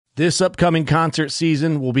This upcoming concert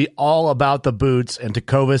season will be all about the boots, and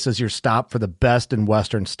Tecovas is your stop for the best in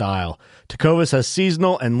Western style. Tecovas has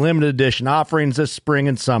seasonal and limited edition offerings this spring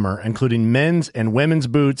and summer, including men's and women's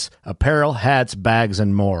boots, apparel, hats, bags,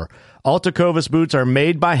 and more. All Tecovas boots are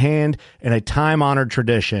made by hand in a time-honored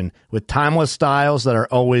tradition with timeless styles that are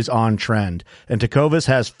always on trend. And Tecovas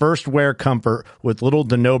has first wear comfort with little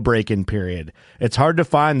to no break-in period. It's hard to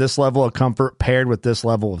find this level of comfort paired with this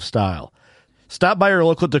level of style. Stop by your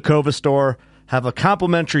local Tecovas store, have a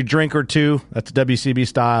complimentary drink or two, that's WCB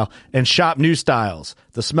style, and shop new styles.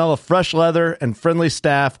 The smell of fresh leather and friendly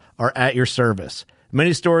staff are at your service.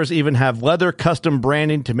 Many stores even have leather custom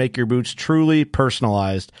branding to make your boots truly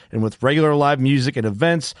personalized. And with regular live music and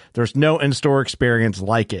events, there's no in-store experience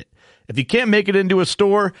like it. If you can't make it into a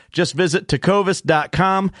store, just visit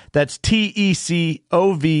tecovas.com. That's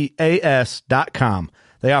TECOVAS.com.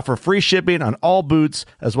 They offer free shipping on all boots,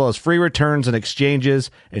 as well as free returns and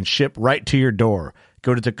exchanges, and ship right to your door.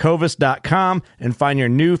 Go to tecovas.com and find your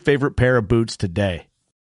new favorite pair of boots today.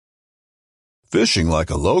 Fishing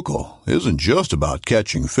like a local isn't just about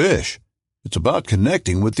catching fish. It's about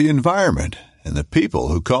connecting with the environment and the people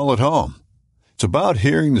who call it home. It's about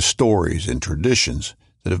hearing the stories and traditions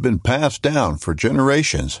that have been passed down for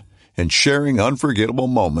generations and sharing unforgettable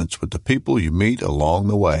moments with the people you meet along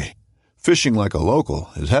the way. Fishing like a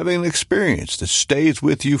local is having an experience that stays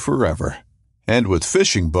with you forever. And with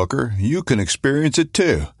Fishing Booker, you can experience it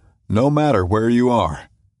too, no matter where you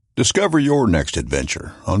are. Discover your next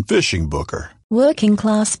adventure on Fishing Booker. Working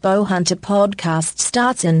Class Bowhunter podcast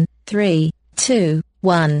starts in 3, 2,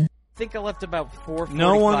 1. I think I left about 4:45.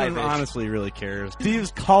 No one honestly really cares. Steve's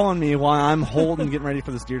calling me while I'm holding, getting ready for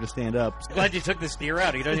this deer to stand up. Glad you took this deer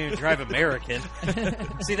out. He doesn't even drive American.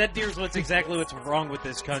 See, that deer's exactly what's wrong with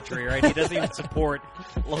this country, right? He doesn't even support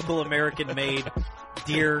local American-made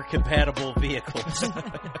deer-compatible vehicles.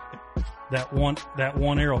 That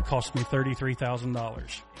one arrow cost me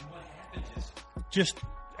 $33,000. Just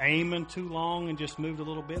aiming too long and just moved a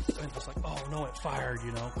little bit. And it's like, oh no, it fired,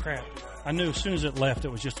 crap. I knew as soon as it left, it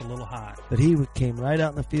was just a little high. But he came right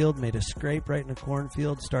out in the field, made a scrape right in the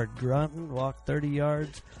cornfield, started grunting, walked 30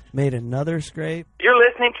 yards, made another scrape. You're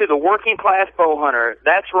listening to the Working Class Bowhunter.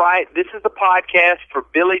 That's right. This is the podcast for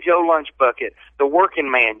Billy Joe Lunchbucket, the working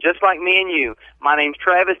man, just like me and you. My name's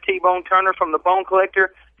Travis T-Bone Turner from the Bone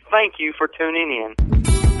Collector. Thank you for tuning in.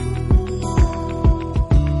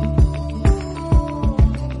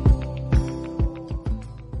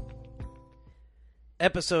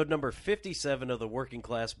 Episode number 57 of the Working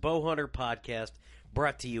Class Bowhunter podcast,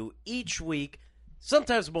 brought to you each week,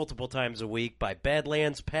 sometimes multiple times a week, by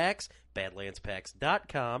Badlands Packs,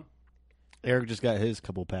 badlandspacks.com. Eric just got his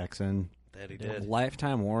couple packs in. That he did.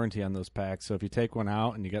 Lifetime warranty on those packs, so if you take one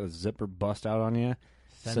out and you got a zipper bust out on you,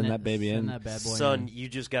 send that baby in. That bad boy Son, in. you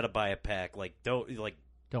just got to buy a pack. Don't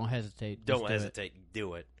hesitate. Don't hesitate.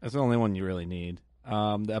 Do it. That's the only one you really need.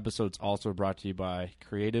 The episode's also brought to you by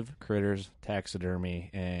Creative Critters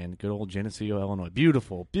Taxidermy and good old Geneseo, Illinois.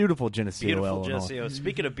 Beautiful, beautiful Geneseo, Illinois. Geneseo.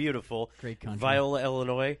 Speaking of beautiful, great country. Viola,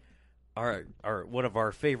 Illinois, are one of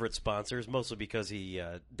our favorite sponsors, mostly because he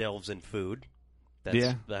delves in food.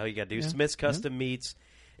 That's how you got to do. Smith's Custom Meats.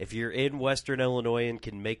 If you're in Western Illinois and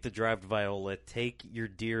can make the drive to Viola, take your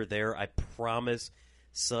deer there. I promise,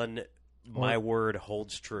 son, my word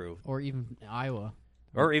holds true. Or even Iowa.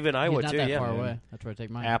 Or even Iowa, not too, that far away. That's where I take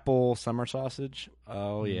mine. Apple summer sausage.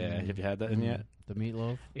 Oh, yeah. Have you had that in yet? The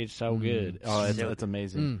meatloaf. It's so good. Oh, it's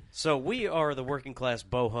amazing. So we are the Working Class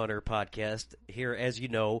Bowhunter podcast here, as you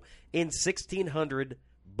know, in 1600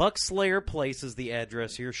 Buckslayer Place is the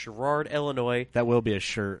address here, Sherrard, Illinois. That will be a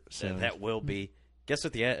shirt. So. That will be. Guess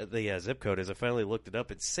what the zip code is? I finally looked it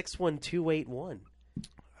up. It's 61281.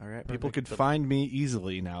 All right, people could find me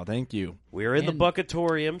easily now. Thank you. We're in the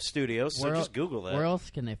Buckatorium studios, so just Google that. Where else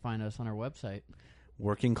can they find us on our website?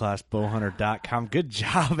 WorkingClassBowhunter.com. Good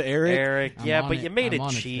job, Eric. Yeah, but you made it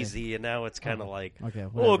cheesy, and now it's kind of like, okay,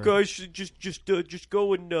 guys, should just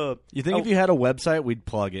go and. You think if you had a website, we'd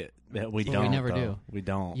plug it? We don't. We never though. do. We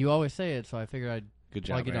don't. You always say it, so I figured I'd Good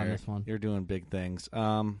plug job, it on Eric. this one. You're doing big things.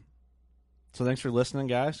 So thanks for listening,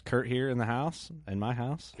 guys. Kurt here in the house, in my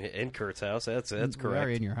house. In Kurt's house, that's correct. We are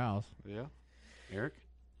in your house. Yeah. Eric?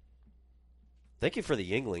 Thank you for the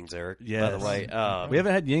Yinglings, Eric, yes. by the way. We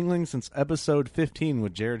haven't had Yingling since episode 15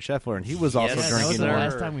 with Jared Scheffler, and he was also drinking. That was the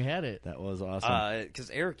last time we had it. That was awesome. Because,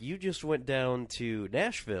 Eric, you just went down to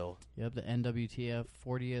Nashville. Yep, the NWTF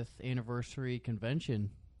 40th anniversary convention.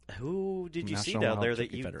 Who did you see down there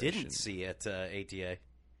that you didn't see at ATA?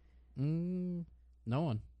 No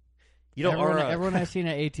one. You know, everyone I've seen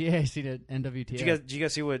at ATA, I've seen at NWTA. Did you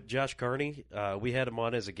guys see what Josh Carney? We had him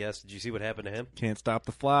on as a guest. Did you see what happened to him? Can't stop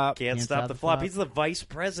the flop. Can't stop the flop. He's the vice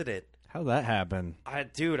president. How'd that happen? I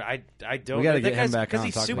don't. We got to get him back on.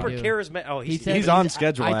 Because he's super charismatic. Oh, he's on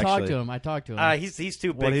schedule. I talked to him. He's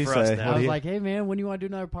too big for us now. I was like, hey man, when do you want to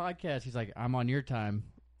do another podcast? He's like, I'm on your time.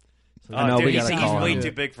 So dude, he's way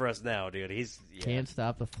too big for us now, dude. Can't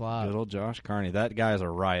stop the flop. Good old Josh Carney. That guy's a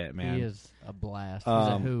riot, man. He is a blast. He's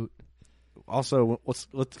a hoot. Also,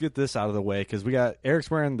 let's get this out of the way because we got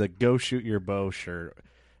Eric's wearing the "Go Shoot Your Bow" shirt.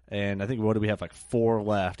 And I think, what do we have, like 4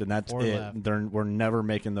 left, and that's it. We're never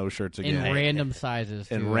making those shirts again. In random sizes,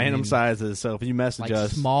 too. Sizes. So if you message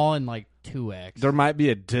us. Small and, 2X. There might be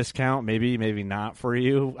a discount, maybe not for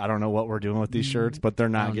you. I don't know what we're doing with these shirts, but they're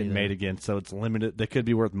not getting made again, so it's limited. They could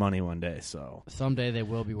be worth money one day. So someday they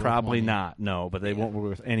will be worth Probably money. not, no, but they won't be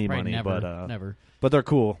worth any money. Never. But they're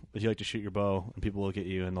cool if you like to shoot your bow, and people look at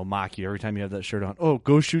you, and they'll mock you every time you have that shirt on. Oh,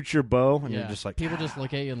 go shoot your bow. And you're just like, people just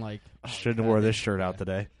look at you and shouldn't have wore this shirt out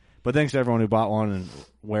today. But thanks to everyone who bought one and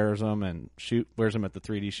wears them and wears them at the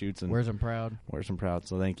 3D shoots and wears them proud.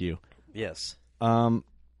 So thank you. Yes.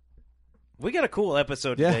 We got a cool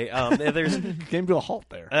episode today. There's came to a halt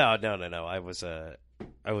there. Oh no! I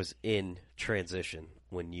was in transition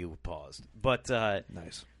when you paused. But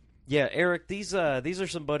nice. Yeah, Eric. These are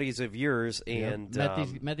some buddies of yours, and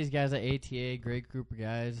met these guys at ATA. Great group of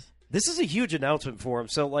guys. This is a huge announcement for them.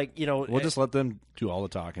 So, we'll just let them do all the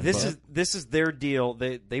talking. This is their deal.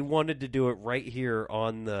 They wanted to do it right here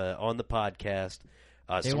on the podcast.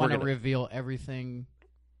 They want to reveal everything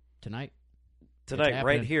tonight.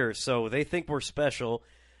 Right here. So they think we're special.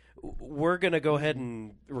 We're going to go ahead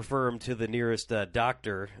and refer them to the nearest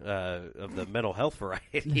doctor of the mental health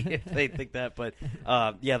variety if they think that. But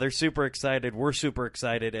they're super excited. We're super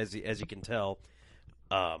excited, as you can tell.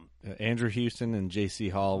 Andrew Houston and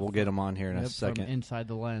JC Hall. We'll get them on here in a second. From Inside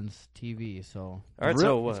the Lens TV. So, all right.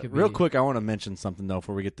 Real quick, I want to mention something though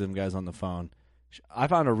before we get them guys on the phone. I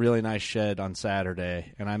found a really nice shed on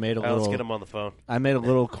Saturday, and I made a little. Let's get them on the phone. I made a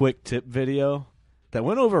little quick tip video that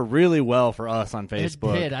went over really well for us on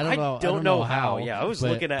Facebook. It did. I don't know how. Yeah, I was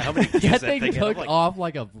looking at how many views that thing took off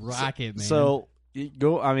like a rocket, man. So.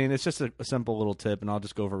 It's just a simple little tip, and I'll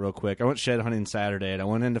just go over it real quick. I went shed hunting Saturday, and I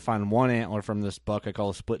went in to find one antler from this buck I call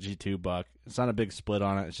a split G2 buck. It's not a big split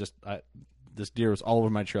on it. It's just this deer was all over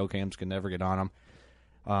my trail cams, could never get on him.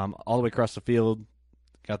 All the way across the field,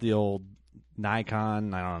 got the old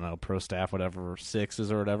Nikon, I don't know, Pro Staff, whatever,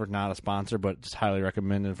 6s or whatever. Not a sponsor, but just highly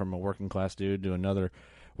recommended from a working class dude to another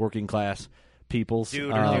working class people's.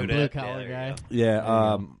 Dude, blue collar guy.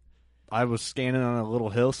 Yeah, I was scanning on a little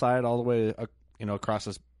hillside all the way across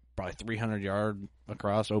this probably 300-yard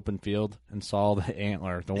across open field and saw the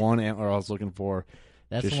antler, the one antler I was looking for.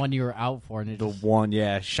 That's the one you were out for. And one,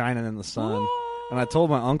 shining in the sun. And I told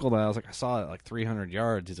my uncle that. I was like, I saw it at 300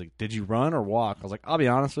 yards. He's like, did you run or walk? I was like, I'll be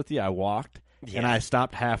honest with you, I walked. Yeah. And I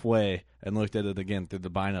stopped halfway and looked at it again through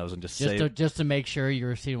the binos and just to make sure you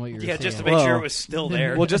were seeing what you were seeing. Yeah, just to make sure it was still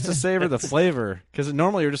there. Well, just to savor the flavor. Because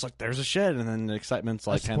normally you're just like, there's a shed, and then the excitement's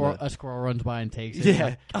like a squirrel runs by and takes it. Yeah.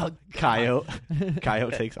 Like, oh, coyote.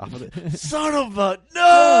 Coyote takes off of it. Son of a...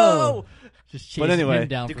 No! Just chasing him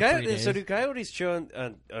down for 3 days. So do coyotes chew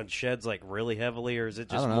on sheds really heavily, or is it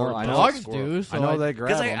just more dogs do? So I know they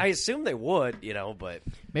grab them. Because I assume they would, but...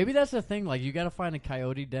 Maybe that's the thing. You got to find a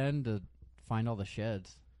coyote den to find all the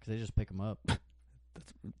sheds, because they just pick them up.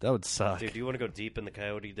 That would suck. Dude, do you want to go deep in the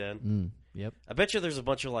coyote den? Yep. I bet you there's a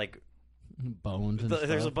bunch of bones and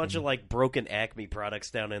there's a bunch of broken Acme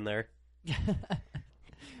products down in there.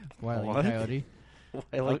 Wily Coyote.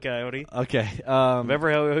 Wily Coyote. Okay.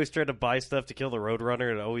 Remember how he always tried to buy stuff to kill the Roadrunner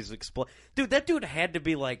and it always explode? Dude, that dude had to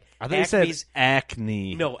be I think he said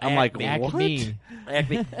Acme. No, I'm Acme. like, what?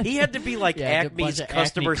 Acme. He had to be Acme's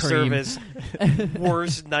customer service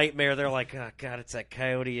worst nightmare. They're like, oh, God, it's that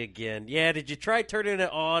coyote again. Yeah, did you try turning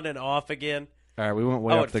it on and off again? All right, we went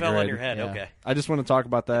way up the grid. Oh, it fell on your head. Yeah. Okay. I just want to talk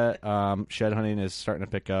about that. Shed hunting is starting to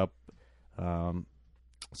pick up. So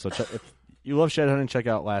if you love shed hunting, check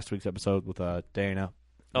out last week's episode with Dana.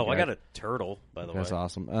 Oh, I got a turtle, by the way. That's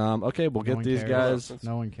awesome. Okay, we'll get these guys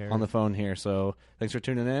no one cares. on the phone here. So thanks for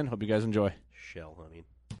tuning in. Hope you guys enjoy. Shell hunting.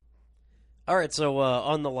 All right, so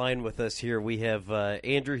on the line with us here, we have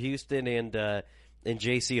Andrew Houston and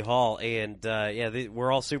JC Hall. And,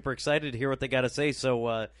 we're all super excited to hear what they got to say.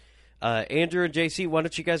 So, Andrew and JC, why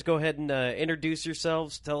don't you guys go ahead and introduce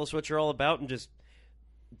yourselves, tell us what you're all about, and just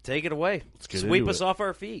take it away. Sweep us off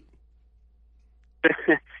our feet.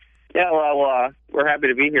 Yeah, well, we're happy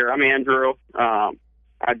to be here. I'm Andrew. I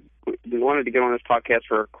wanted to get on this podcast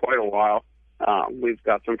for quite a while. We've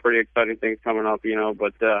got some pretty exciting things coming up,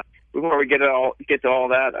 but before we get to all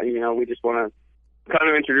that, we just want to kind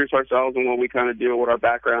of introduce ourselves and what we kind of do, what our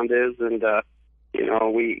background is, and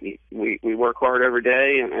we work hard every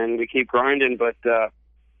day and we keep grinding. But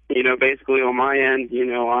basically on my end, we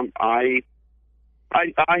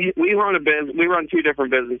run two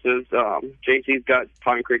different businesses. JC's got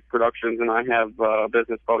Pine Creek Productions, and I have a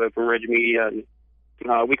business called Open Ridge Media, and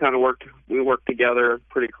we work together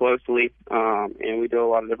pretty closely, and we do a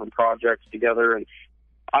lot of different projects together. And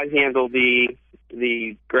I handle the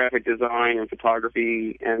graphic design and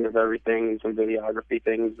photography end of everything, and some videography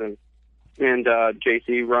things, and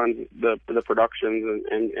JC runs the productions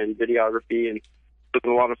and videography, and does a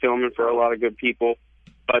lot of filming for a lot of good people.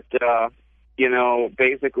 But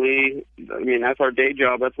basically, that's our day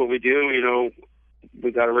job. That's what we do.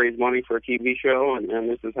 We got to raise money for a TV show, and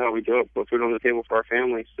this is how we do it. Put food on the table for our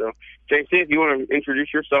families. So, JC, if you want to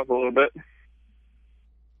introduce yourself a little bit.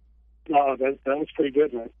 No, that was pretty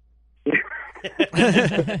good, man.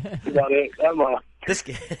 About it. I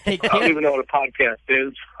don't even know what a podcast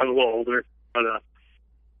is. I'm a little older, but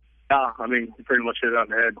you pretty much hit it on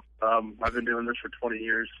the head. I've been doing this for 20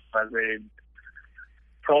 years. I've made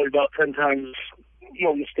probably about 10 times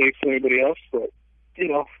more mistakes than anybody else, but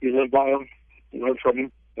you live by them, you learn from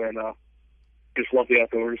them, and just love the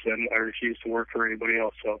outdoors. And I refuse to work for anybody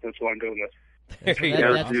else, so that's why I'm doing this.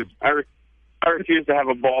 I refuse to have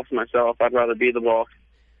a boss myself. I'd rather be the boss.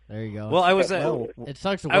 There you go. Well, it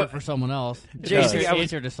sucks to work for someone else. JC,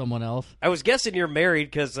 answer to someone else. I was guessing you're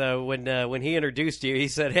married because when he introduced you, he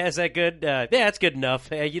said, "Hey, is that good? Yeah, it's good enough.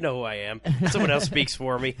 Hey, you know who I am. Someone else speaks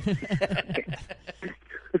for me."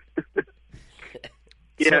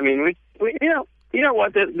 Yeah, we you know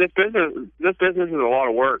what, this business is a lot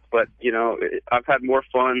of work, but I've had more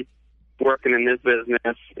fun working in this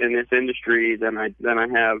business, in this industry, than I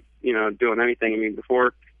have doing anything.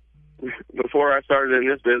 Before I started in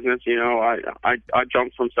this business, I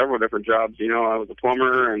jumped from several different jobs. I was a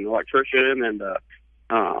plumber and electrician and a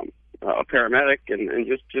paramedic and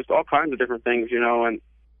just all kinds of different things. And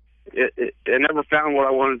I never found what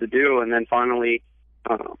I wanted to do, and then finally,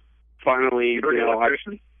 you're an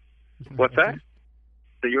electrician? What's that?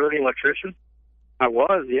 So you were an electrician? I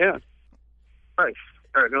was, yeah. Nice.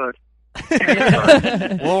 All right, go ahead.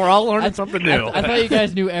 Well, we're all learning something new. I thought you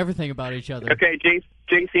guys knew everything about each other. Okay,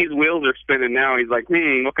 JC's wheels are spinning now. He's like,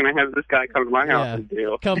 what can I have this guy come to my house and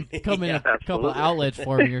do? Come in a couple of outlets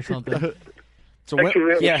for me or something. So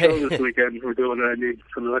actually, we have a show this weekend. We're doing I need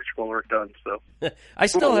some electrical work done. So I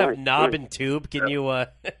still have knob and tube. Can you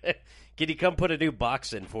come put a new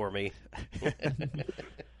box in for me?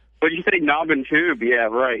 But you say knob and tube? Yeah,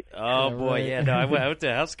 right. Oh boy, right. Yeah. No, I went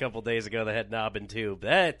to a house a couple days ago that had knob and tube.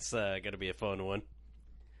 That's going to be a fun one.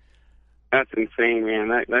 That's insane, man.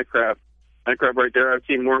 That crap right there. I've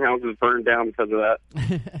seen more houses burned down because of that.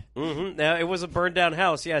 Mm-hmm. Now it was a burned down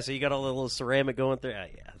house, yeah. So you got a little ceramic going through. Yeah,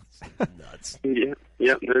 it's nuts.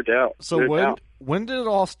 Yeah, no doubt. So when did it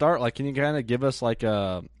all start? Like, can you kind of give us like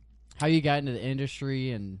a how you got into the industry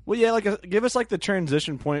and give us like the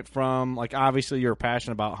transition point from like obviously you're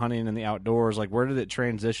passionate about hunting and the outdoors. Like, where did it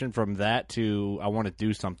transition from that to I want to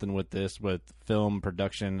do something with this, with film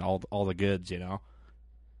production, all the goods,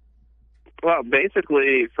 Well,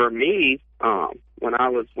 basically for me, when I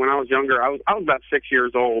was younger, I was about 6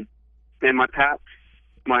 years old, and my pap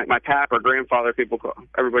or grandfather,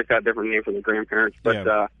 everybody's got a different name for their grandparents, but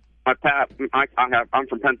my pap, I'm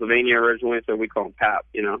from Pennsylvania originally, so we call him Pap,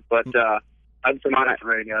 But I'm from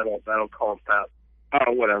Pennsylvania. I don't call him Pap.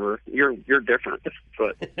 Oh, whatever. You're different.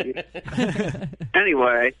 But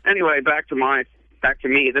anyway, back to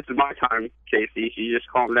me. This is my time, Casey. You just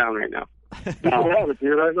calm down right now. No,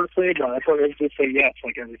 dude, I was going to say no. I thought I was going to say yes,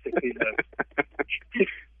 like every 16 minutes.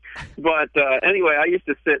 But anyway, I used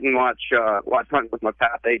to sit and watch hunting with my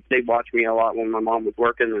pap. They'd watch me a lot when my mom was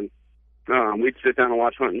working, and we'd sit down and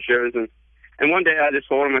watch hunting shows. And one day I just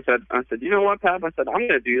told him, I said, you know what, Pap? I said, I'm going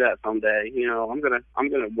to do that someday. I'm going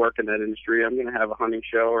to work in that industry. I'm going to have a hunting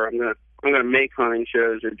show, or I'm going to make hunting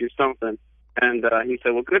shows or do something. And he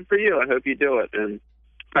said, well, good for you. I hope you do it. And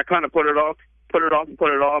I kind of put it off.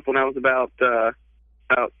 When I was about 11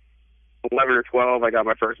 or 12, I got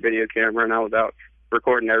my first video camera, and I was out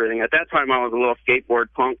recording everything. At that time, I was a little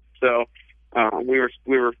skateboard punk, so we were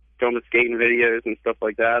filming skating videos and stuff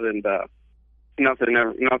like that, and nothing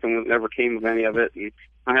ever came of any of it. And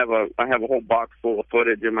I have a whole box full of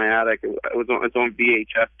footage in my attic. It's on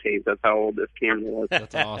VHS tape. That's how old this camera was.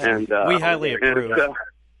 That's awesome. And we highly approve.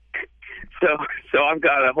 So I've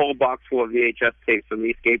got a whole box full of VHS tapes of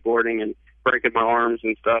me skateboarding and breaking my arms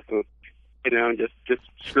and stuff, and just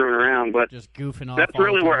screwing around. But just goofing off. That's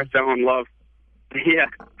really where I fell in love. Yeah,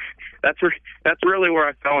 that's really where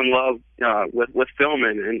I fell in love with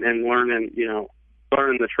filming and learning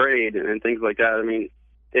the trade and things like that. I mean,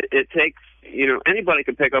 it takes anybody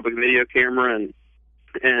can pick up a video camera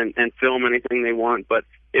and film anything they want, but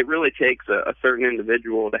it really takes a certain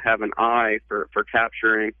individual to have an eye for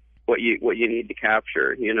capturing what you need to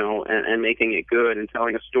capture, and making it good and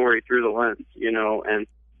telling a story through the lens,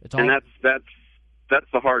 and that's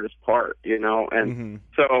the hardest part, and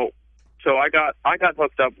so I got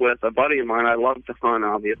hooked up with a buddy of mine. I love to hunt,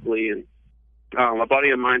 obviously, and a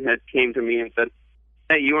buddy of mine had came to me and said,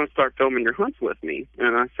 "Hey, you want to start filming your hunts with me?"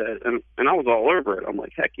 And I said, and I was all over it. I'm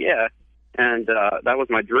like, heck yeah. And that was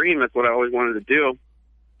my dream. That's what I always wanted to do.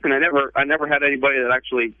 And I never had anybody that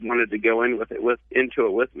actually wanted to go into it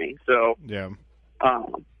with me. So yeah.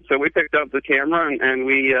 So we picked up the camera and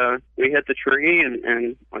we hit the tree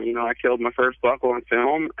and I killed my first buck on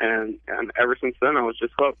film and ever since then I was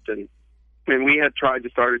just hooked and we had tried to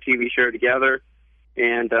start a TV show together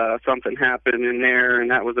and something happened in there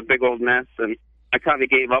and that was a big old mess and I kind of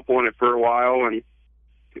gave up on it for a while and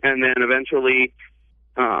then eventually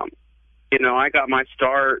I got my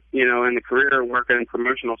start, in the career working in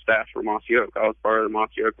promotional staff for Mossy Oak. I was part of the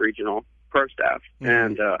Mossy Oak Regional Pro Staff. Mm-hmm.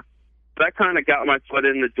 And that kind of got my foot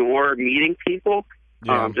in the door meeting people,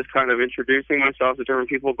 just kind of introducing myself to different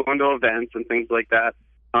people, going to events and things like that.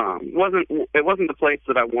 It wasn't the place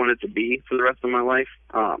that I wanted to be for the rest of my life.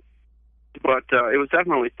 But it was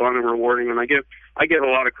definitely fun and rewarding, and I give a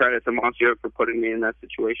lot of credit to Mossy Oak for putting me in that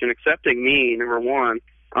situation, accepting me, number one,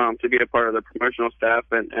 to be a part of the promotional staff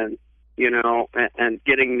and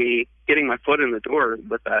getting my foot in the door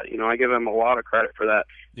with that. I give them a lot of credit for that.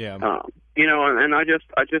 Yeah. And I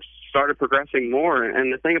just started progressing more.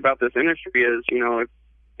 And the thing about this industry is,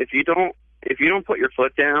 if you don't put your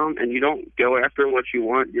foot down and you don't go after what you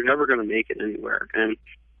want, you're never going to make it anywhere. And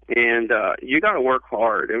you got to work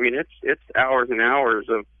hard. I mean, it's hours and hours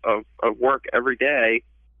of work every day,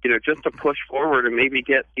 just to push forward and maybe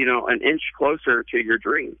get, an inch closer to your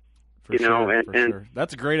dream. For sure.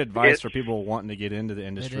 That's great advice for people wanting to get into the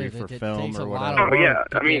industry for film or whatever.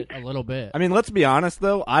 A little bit. I mean, let's be honest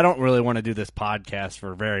though. I don't really want to do this podcast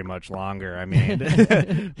for very much longer. I mean, no, I'm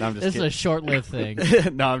just this kidding. is a short-lived thing.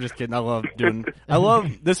 No, I'm just kidding. I love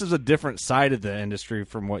this is a different side of the industry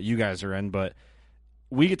from what you guys are in, but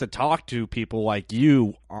we get to talk to people like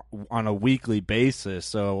you on a weekly basis.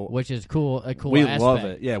 So, which is cool. A cool. We aspect. love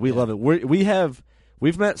it. Yeah, we love it.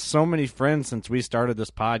 We've met so many friends since we started this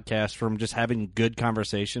podcast from just having good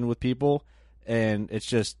conversation with people, and it's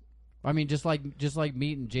just. I mean, just like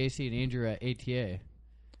meeting JC and Andrew at ATA,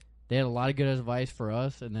 they had a lot of good advice for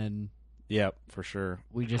us, and then. Yep, for sure.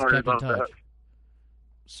 We just kept in touch.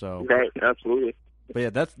 So. Right, absolutely. But yeah,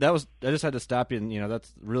 that was. I just had to stop you, and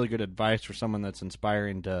that's really good advice for someone that's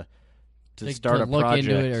inspiring to start a look project.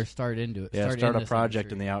 into it or start into it. Yeah, start a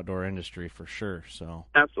project industry. in the outdoor industry for sure. So.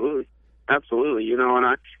 Absolutely.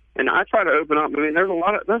 And I try to open up. I mean, there's a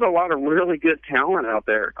lot of really good talent out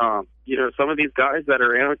there. Some of these guys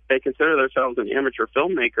that they consider themselves an amateur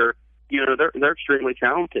filmmaker. They're extremely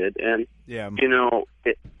talented, and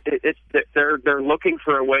they're looking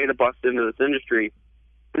for a way to bust into this industry.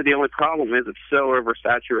 The only problem is it's so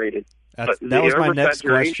oversaturated. That was my next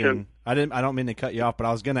question. I don't mean to cut you off, but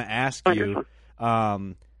I was going to ask you.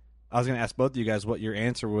 I was going to ask both of you guys what your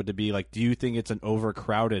answer would be. Like, do you think it's an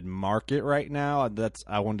overcrowded market right now?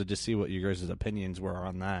 I wanted to see what you guys' opinions were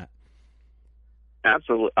on that.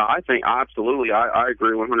 Absolutely, I think absolutely. I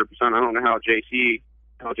agree 100%. I don't know how JC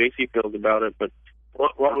feels about it, but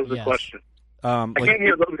what was the question? I can't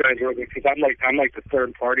hear those guys really because I'm like the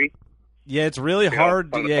third party. Yeah, it's really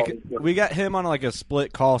hard. We got him on like a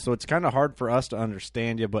split call, so it's kind of hard for us to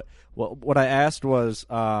understand you. But what I asked was.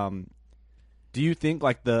 Do you think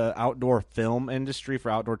like the outdoor film industry for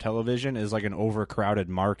outdoor television is like an overcrowded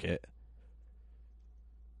market?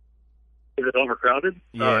 Is it overcrowded?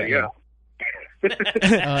 Yeah.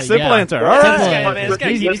 Simple answer. All right. In the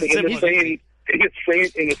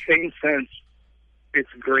same sense, it's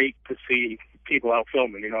great to see people out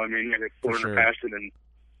filming. You know what I mean? And exploring their passion and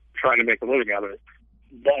trying to make a living out of it.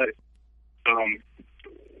 But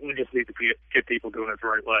we just need to get people doing it the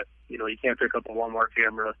right way. You can't pick up a Walmart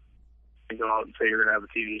camera and go out and say you're going to have a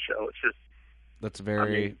TV show. It's just that's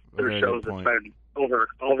very shows that spend over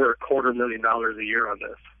 $250,000 a year on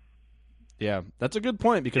this. Yeah, that's a good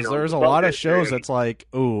point because there's a lot of shows that's like,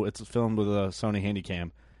 ooh, it's filmed with a Sony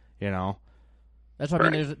Handycam, That's what I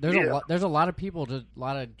mean. There's a lot of people, a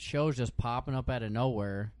lot of shows just popping up out of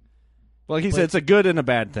nowhere. Well, like he said, it's a good and a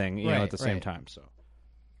bad thing, at the same time. So.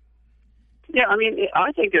 Yeah, I mean,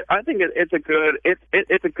 I think it's a good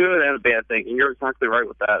and a bad thing, and you're exactly right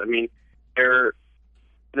with that. I mean,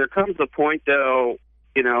 there comes a point though,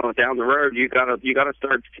 down the road, you gotta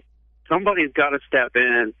start. Somebody's got to step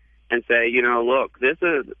in and say, look, this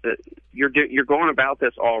is you're going about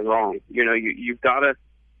this all wrong. You've got to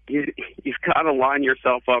line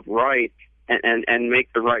yourself up right and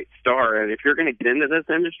make the right start. And if you're going to get into this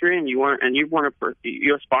industry and you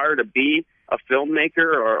aspire to be a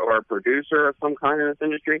filmmaker or a producer of some kind in this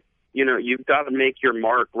industry, you've got to make your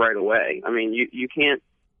mark right away. I mean, you can't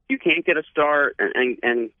get a start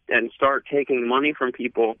and start taking money from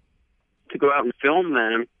people to go out and film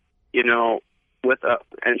them,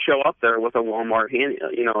 and show up there with a Walmart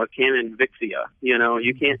a Canon Vixia.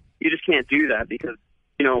 You just can't do that because,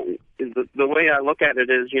 the way I look at it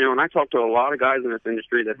is, and I talk to a lot of guys in this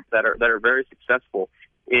industry that are very successful,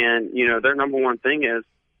 and their number one thing is,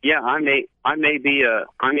 I may be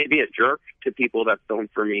a jerk to people that film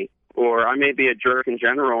for me, or I may be a jerk in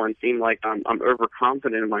general and seem like I'm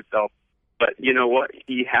overconfident in myself. But you know what?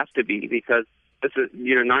 You have to be, because this is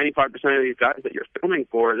 95% of these guys that you're filming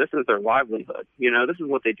for, this is their livelihood. This is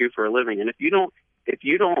what they do for a living. And if you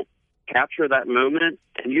don't capture that moment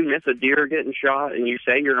and you miss a deer getting shot and you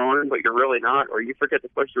say you're on, but you're really not, or you forget to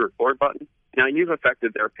push the record button, now you've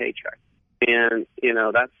affected their paycheck. And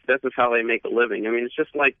that's just how they make a living. I mean, it's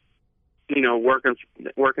just like working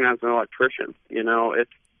as an electrician.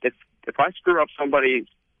 If I screw up somebody's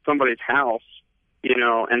house,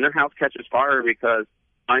 and their house catches fire because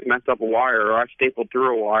I messed up a wire or I stapled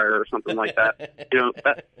through a wire or something like that,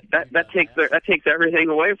 that takes everything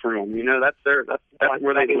away from them. That's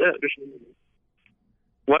where they live.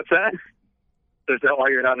 What's that? Is that why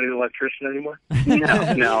you're not an electrician anymore?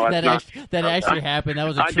 No, that actually happened. That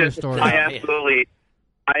was a true story. I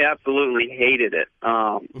absolutely hated it.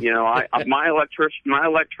 My electric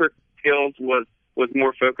skills was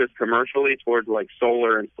more focused commercially towards like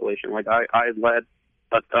solar installation. Like I led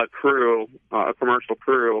a crew, a commercial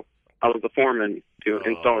crew. I was the foreman to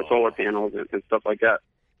install solar panels and stuff like that.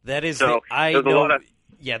 That is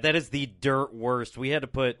that is the dirt worst. We had to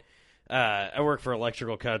put. I work for an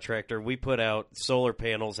electrical contractor. We put out solar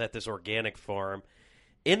panels at this organic farm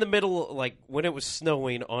in the middle, like when it was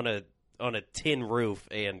snowing on a tin roof,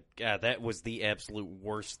 and God, that was the absolute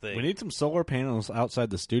worst thing. We need some solar panels outside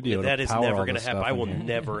the studio. That to is power never going to happen. I will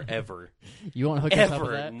never, ever. You won't hook us up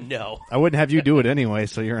with that? No. I wouldn't have you do it anyway,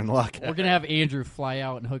 so you're in luck. We're going to have Andrew fly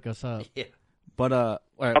out and hook us up. Yeah. But all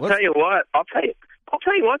right, I'll tell you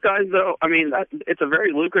what, guys. Though, I mean, it's a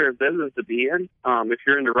very lucrative business to be in if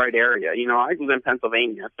you're in the right area. I live in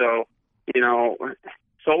Pennsylvania, so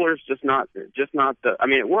solar's just not the. I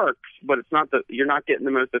mean, it works, but it's not you're not getting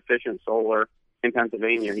the most efficient solar in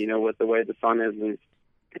Pennsylvania. With the way the sun is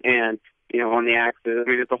and on the axis. I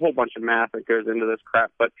mean, it's a whole bunch of math that goes into this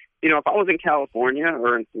crap. But if I was in California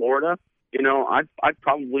or in Florida, I'd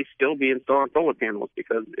probably still be installing solar panels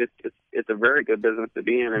because it's a very good business to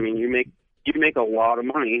be in. I mean, you make a lot of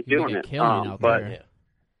money doing it.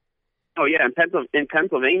 Oh yeah, in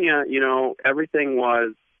Pennsylvania, everything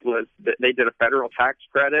was they did a federal tax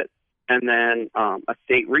credit and then a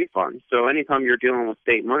state refund. So anytime you're dealing with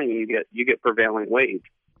state money, you get prevailing wage,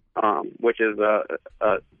 which is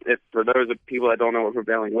if for those of people that don't know what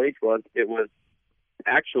prevailing wage was, it was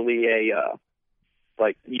actually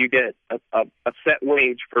you get a set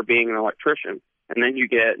wage for being an electrician, and then you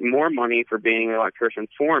get more money for being an electrician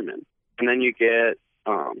foreman, and then you get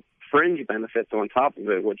fringe benefits on top of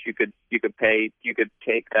it, which you could take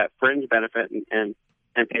that fringe benefit and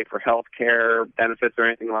pay for health care benefits or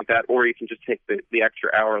anything like that, or you can just take the extra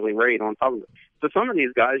hourly rate on top of it. So some of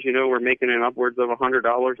these guys, were making in upwards of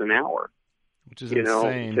 $100 an hour, which is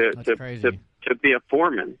insane. To be a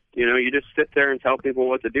foreman. You just sit there and tell people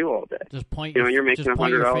what to do all day. Just point. You're making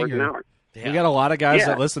 $100 an hour. Yeah. We got a lot of guys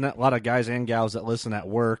that listen. A lot of guys and gals that listen at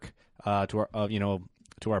work to our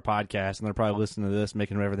podcast, and they're probably listening to this,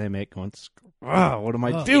 making whatever they make, going, "What am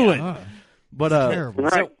I doing?" Yeah. But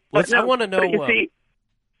so I want to know.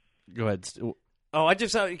 Go ahead. Oh, I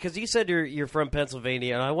just because you said you're from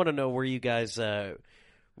Pennsylvania, and I want to know where you guys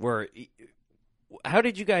were. How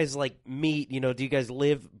did you guys meet? Do you guys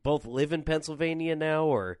both live in Pennsylvania now,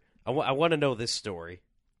 or I want to know this story.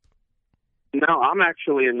 No, I'm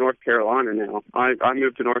actually in North Carolina now. I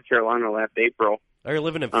moved to North Carolina last April. Oh, you're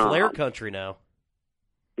living in Flair country now.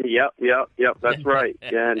 Yep. That's right.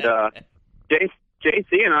 And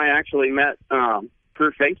JC and I actually met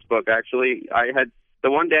through Facebook. Actually, I had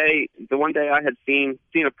the one day I had seen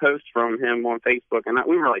a post from him on Facebook, and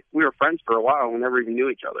we were friends for a while. We never even knew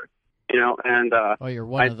each other. And you're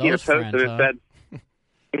one of those friends, and it said,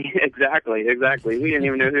 exactly. We didn't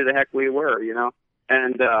even know who the heck we were,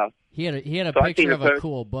 And He had a So picture of a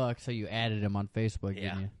cool buck, so you added him on Facebook,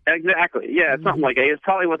 didn't you? Exactly. Yeah, something like that. He was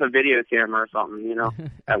probably with a video camera or something,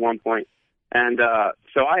 at one point. And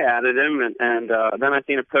so I added him, and then I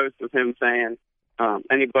seen a post with him saying,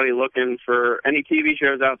 anybody looking for any TV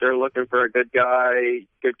shows out there looking for a good guy,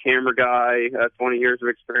 good camera guy, 20 years of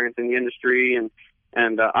experience in the industry, and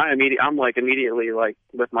I'm immediately like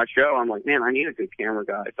with my show, I'm like, man, I need a good camera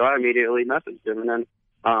guy. So I immediately messaged him, and then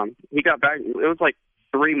he got back. It was like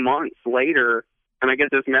 3 months later, and I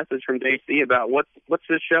get this message from JC about what's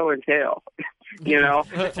this show entail,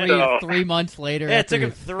 Three months later. Yeah, it took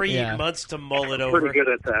him 3 months to mull it over. Pretty good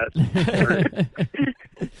at that.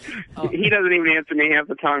 He doesn't even answer me half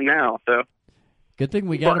the time now. So good thing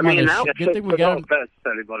we got him on the Good thing we got him.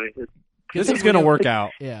 This is going to work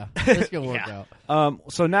out. Yeah, this is going to work out.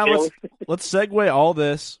 So now let's segue all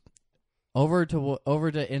this over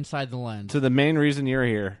to Inside the Lens, to the main reason you're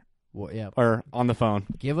here. Well, yeah, or on the phone.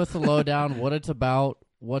 Give us the lowdown, what it's about,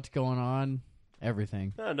 what's going on,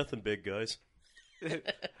 everything. Nothing big, guys.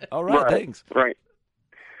 All right, thanks. Right.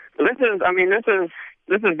 This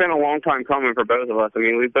has been a long time coming for both of us. I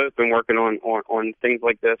mean, we've both been working on things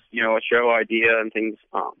like this, a show idea and things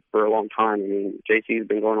for a long time. I mean, JC's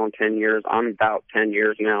been going on 10 years. I'm about 10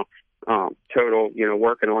 years now total,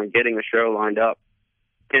 working on getting a show lined up.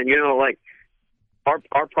 And,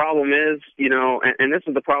 our problem is, and this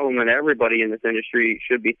is the problem that everybody in this industry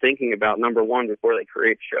should be thinking about, number one, before they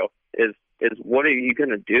create a show, is what are you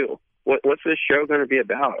going to do? What's this show going to be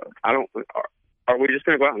about? Are we just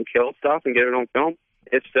going to go out and kill stuff and get it on film?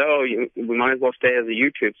 If so, we might as well stay as a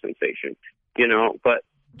YouTube sensation, But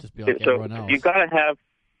just be like everyone else. You've got to have,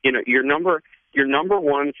 your number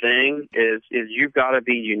one thing is you've got to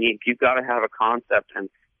be unique. You've got to have a concept,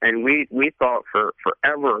 and we thought for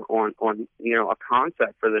forever on a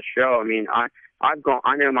concept for the show. I mean, I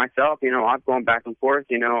know myself, I've gone back and forth.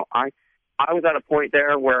 I was at a point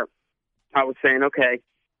there where I was saying, okay,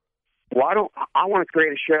 I want to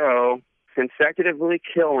create a show consecutively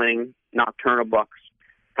killing nocturnal bucks.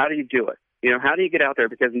 How do you do it? How do you get out there?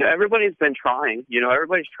 Because everybody's been trying.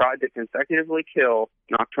 Everybody's tried to consecutively kill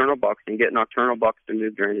nocturnal bucks and get nocturnal bucks to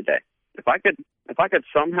move during the day. If I could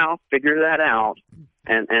somehow figure that out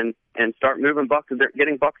and start moving bucks,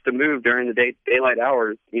 getting bucks to move during the daylight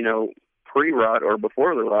hours, pre-rut or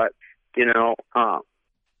before the rut,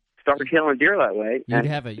 start killing deer that way. You'd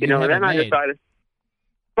have it. Then I decided.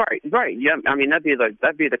 Right. Yeah, I mean that'd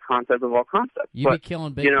be the concept of all concepts. You'd be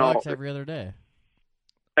killing big bucks every other day.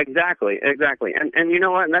 Exactly. And you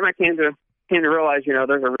know what? And then I came to realize,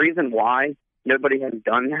 there's a reason why nobody has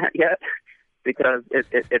done that yet, because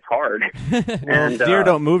it's hard. And deer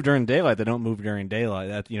don't move during daylight. They don't move during daylight.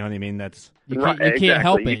 That's, you know what I mean? That's you can't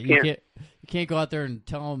help it. You can't go out there and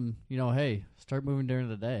tell them, hey, start moving during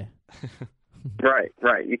the day. Right.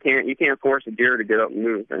 You can't force a deer to get up and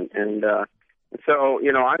move, and so,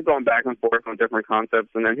 I've gone back and forth on different concepts,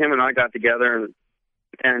 and then him and I got together,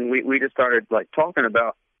 and we just started, talking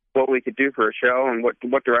about what we could do for a show and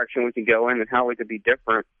what direction we could go in and how we could be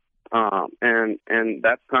different. And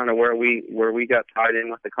that's kind of where we got tied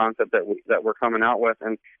in with the concept that we're coming out with.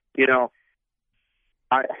 And,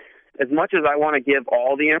 as much as I want to give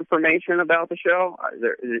all the information about the show,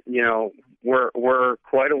 we're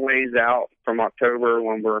quite a ways out from October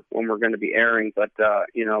when we're going to be airing. But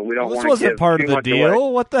we don't want to give this wasn't part of the deal.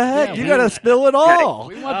 Away. What the heck? You got to spill it all.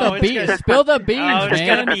 We want the beans. Spill the beans, man. It's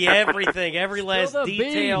got to be everything, every last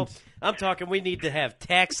detail. Beans. I'm talking. We need to have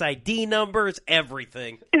tax ID numbers,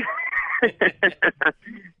 everything.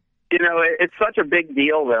 It's such a big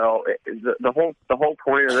deal, though. The whole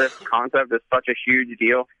point of this concept is such a huge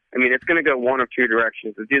deal. I mean, it's going to go one of two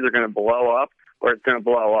directions. It's either going to blow up or it's going to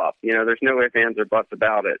blow up. There's no ifs, ands, or buts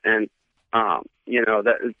about it. And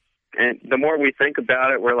and the more we think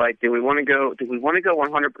about it, we're like, do we want to go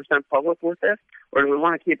 100% public with this, or do we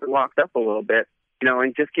want to keep it locked up a little bit?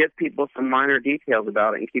 And just give people some minor details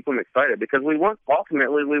about it and keep them excited, because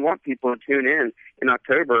ultimately we want people to tune in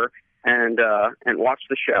October and watch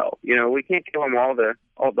the show. We can't give them all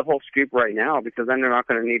the whole scoop right now, because then they're not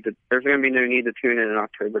going to need to. There's going to be no need to tune in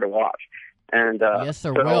October to watch. And yes,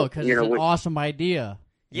 there will, because it's an awesome idea.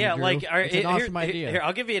 Yeah, Andrew. It's an awesome idea. Here,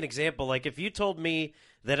 I'll give you an example. Like, if you told me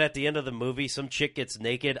that at the end of the movie some chick gets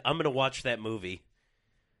naked, I'm going to watch that movie.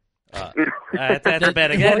 That's a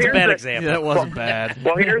bad example. Yeah, that wasn't bad.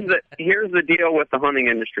 Well, here's the deal with the hunting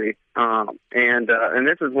industry, and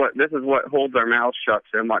this is what holds our mouths shut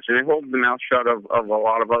so much, and it holds the mouth shut of a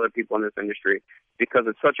lot of other people in this industry, because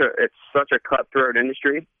it's such a cutthroat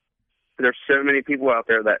industry. There's so many people out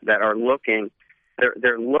there that are looking.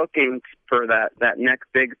 They're looking for that next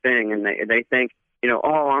big thing, and they think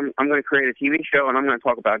I'm going to create a TV show and I'm going to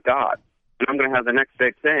talk about God, and I'm going to have the next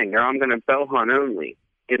big thing, or I'm going to bow hunt only,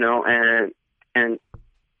 and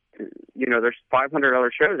there's 500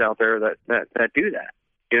 other shows out there that do that.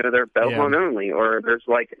 They're bow hunt only, or there's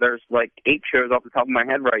like 8 shows off the top of my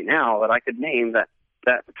head right now that I could name that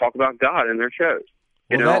talk about God in their shows.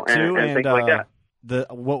 That too, and things like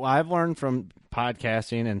that. What I've learned from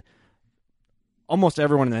podcasting, and almost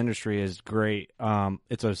everyone in the industry is great.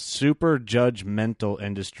 It's a super judgmental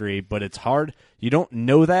industry, but it's hard. You don't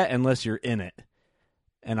know that unless you're in it.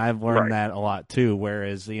 And I've learned that a lot too.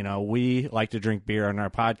 Whereas, we like to drink beer on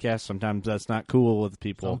our podcast. Sometimes that's not cool with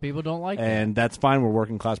people. Some people don't like and that's fine. We're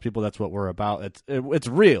working class people. That's what we're about. It's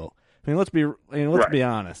real. I mean, let's be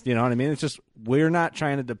honest. You know what I mean? It's just, we're not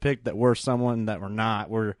trying to depict that we're someone that we're not.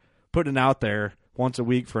 We're putting it out there once a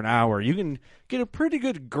week for an hour. You can get a pretty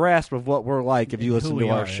good grasp of what we're like if you listen to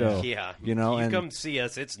our show. Yeah. You come see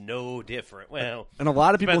us, it's no different. Well, and a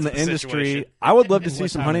lot of people in the industry, I would love to see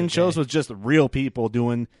some hunting shows with just real people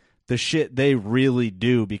doing the shit they really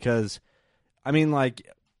do, because, I mean, like,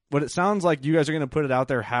 what it sounds like you guys are going to put it out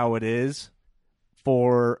there how it is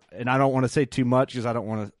and I don't want to say too much because I don't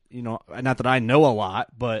want to, not that I know a lot,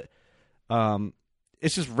 but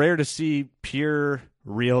it's just rare to see pure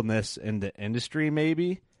realness in the industry,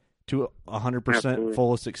 maybe to 100%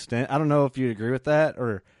 fullest extent. I don't know if you agree with that,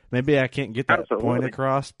 or maybe I can't get that point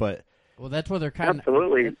across, but that's what they're kind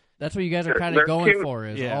of that's what you guys are kind of going for,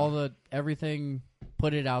 is everything,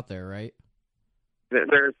 put it out there, right?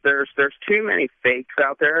 There's too many fakes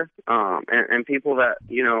out there, and people that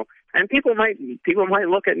and people might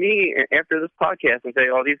look at me after this podcast and say,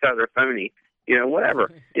 "Oh, these guys are phony." Whatever.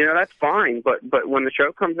 That's fine. But when the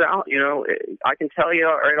show comes out, I can tell you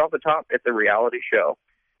right off the top, it's a reality show,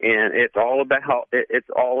 and it's all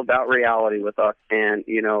about reality with us. And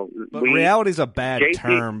but reality's a bad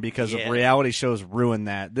term because of reality shows ruin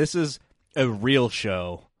that. This is a real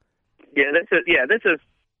show.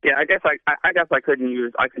 I guess I could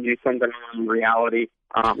use something on reality.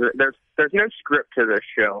 There's no script to this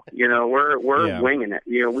show. We're winging it.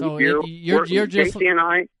 You're just JC and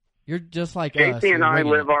I. You're just like JC us. and I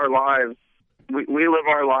live our lives. We live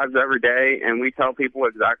our lives every day, and we tell people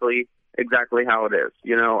exactly how it is.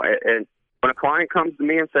 And when a client comes to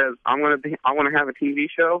me and says, I want to have a TV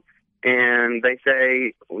show, and they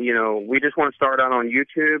say, we just want to start out on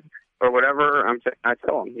YouTube or whatever, I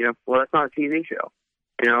tell them, well, that's not a TV show.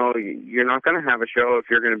 You're not going to have a show if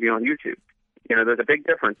you're going to be on YouTube. There's a big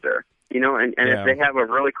difference there. And if they have a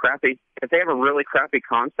really crappy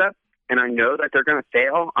concept, and I know that they're going to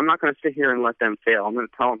fail, I'm not going to sit here and let them fail. I'm going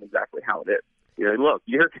to tell them exactly how it is. Look,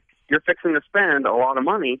 you're fixing to spend a lot of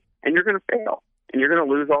money, and you're going to fail, and you're going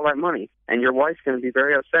to lose all that money, and your wife's going to be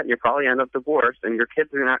very upset, and you'll probably end up divorced, and your kids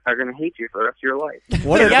are going to hate you for the rest of your life.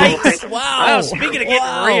 Yikes! Wow! Speaking of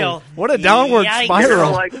getting real, what a downward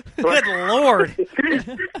spiral! Good Lord!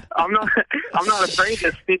 I'm not afraid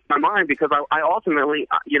to speak my mind, because I ultimately,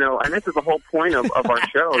 and this is the whole point of our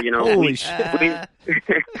show. Holy shit.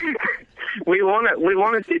 We want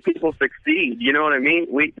to see people succeed. You know what I mean?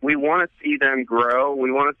 We want to see them grow. We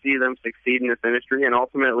want to see them succeed in this industry, and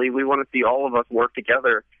ultimately, we want to see all of us work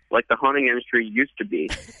together like the hunting industry used to be.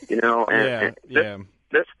 The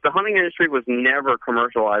hunting industry was never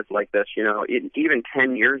commercialized like this. Even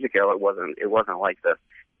 10 years ago, it wasn't like this,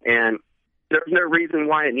 and there's no reason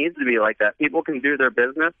why it needs to be like that. People can do their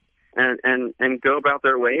business and go about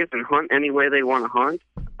their ways and hunt any way they want to hunt.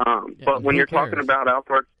 But when you're talking about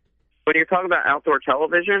outdoor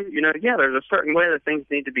television, there's a certain way that things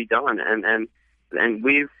need to be done, and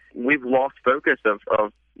we've lost focus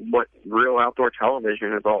of what real outdoor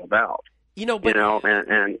television is all about.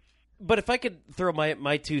 But if I could throw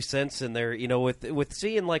my 2 cents in there, with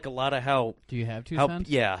seeing like a lot of how. Do you have 2 cents?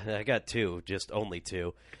 Yeah, I got 2, just only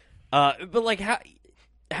 2. But like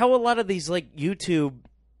how a lot of these like YouTube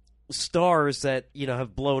stars that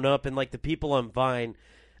have blown up, and like the people on Vine,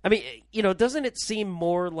 I mean, doesn't it seem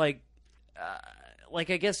more like I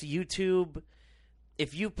guess YouTube?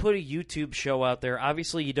 If you put a YouTube show out there,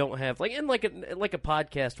 obviously you don't have like a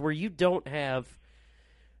podcast where you don't have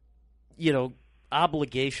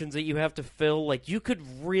obligations that you have to fill. Like you could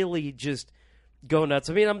really just go nuts.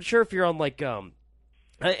 I mean, I'm sure if you're on like I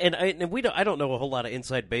don't know a whole lot of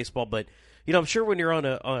inside baseball, but I'm sure when you're on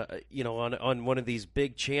on one of these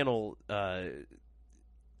big channel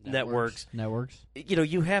networks,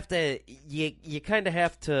 you have to you kind of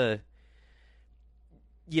have to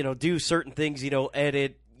do certain things,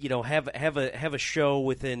 edit, have a show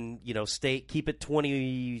within state, keep it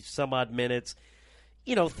 20 some odd minutes,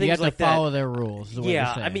 things like that. You have to follow their rules.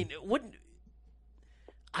 Yeah, I mean,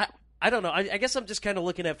 I don't know. I guess I'm just kind of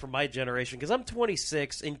looking at from my generation because I'm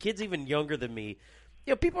 26 and kids even younger than me.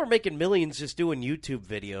 People are making millions just doing YouTube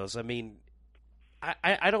videos. I mean,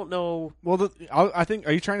 I don't know. Well, I think,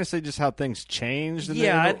 are you trying to say just how things changed?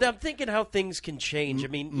 Yeah, I'm thinking how things can change. I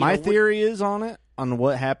mean, my theory is on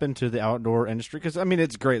what happened to the outdoor industry, because I mean,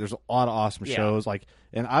 it's great. There's a lot of awesome shows,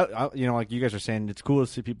 and I like you guys are saying, it's cool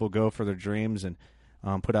to see people go for their dreams and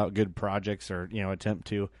put out good projects or attempt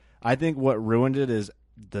to. I think what ruined it is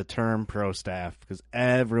the term pro staff, because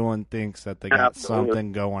everyone thinks that they got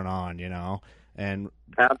something going on, and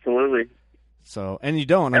absolutely. So, and you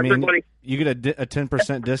don't. I mean, you get a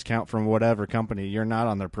 10% discount from whatever company. You're not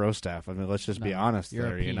on their pro staff. I mean, let's just be honest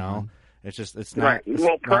there. It's not. Right. It's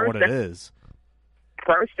not what it is.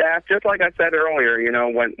 Pro staff, just like I said earlier,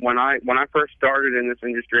 when I first started in this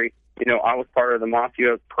industry, I was part of the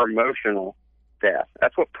Mafia promotional staff.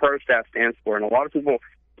 That's what pro staff stands for, and a lot of people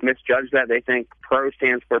misjudge that. They think pro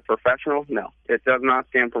stands for professional. No, it does not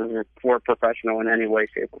stand for professional in any way,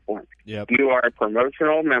 shape, or form. Yep. You are a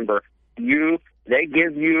promotional member. They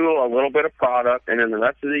give you a little bit of product, and then the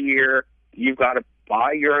rest of the year you've got to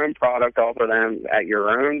buy your own product off of them at your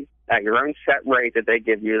own set rate that they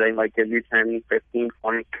give you. They might give you 10, 15,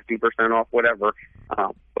 20, 50% off, whatever.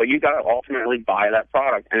 But you got to ultimately buy that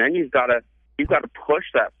product, and then you've got to push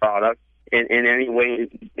that product in any way,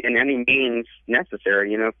 in any means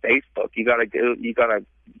necessary. Facebook. You got to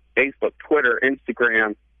Facebook, Twitter,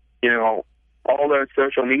 Instagram. All those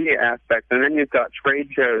social media aspects, and then you've got trade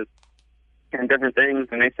shows and different things,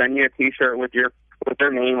 and they send you a T-shirt with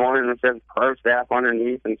their name on it and it says pro staff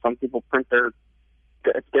underneath, and some people get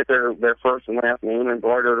their first and last name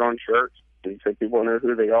embroidered on shirts so people know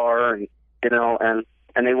who they are, and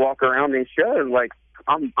and they walk around these shows like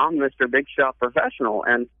I'm Mr. Big Shot Professional,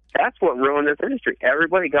 and that's what ruined this industry.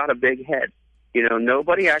 Everybody got a big head.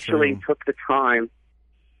 Nobody actually took the time.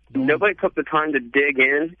 Nobody took the time to dig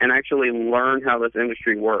in and actually learn how this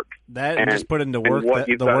industry works. And just put into work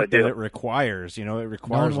the work that it requires. It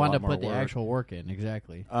requires no one wanted to put the actual work in.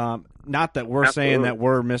 Exactly. Not that we're saying that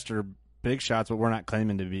we're Mr. Big Shots, but we're not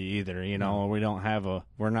claiming to be either. We don't have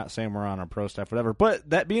we're not saying we're on our pro staff, whatever. But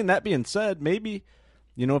that being said, maybe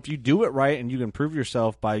if you do it right and you can prove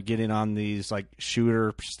yourself by getting on these like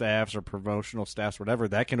shooter staffs or promotional staffs, whatever,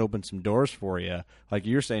 that can open some doors for you. Like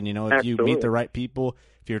you're saying, if you meet the right people,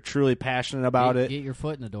 if you're truly passionate about it, get your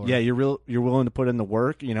foot in the door. Yeah, you're willing to put in the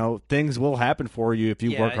work. Things will happen for you if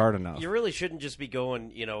you work hard enough. You really shouldn't just be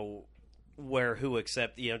going, who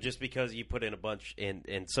accept, just because you put in a bunch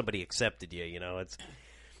and somebody accepted you.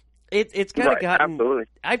 It's kind of gotten. Absolutely.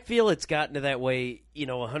 I feel it's gotten to that way,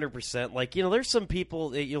 100%. Like, there's some people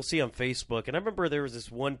that you'll see on Facebook, and I remember there was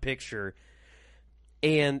this one picture,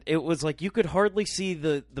 and it was like you could hardly see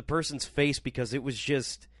the person's face because it was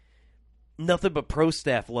just nothing but pro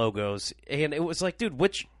staff logos, and it was like, dude,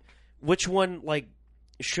 which one like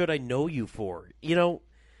should I know you for? All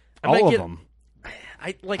of them.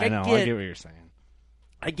 I get what you're saying.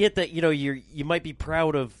 I get that you might be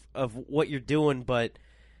proud of what you're doing, but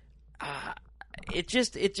it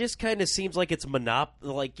just kind of seems like it's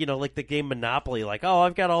like the game Monopoly. Like, oh,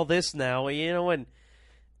 I've got all this now, and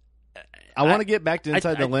I want to get back to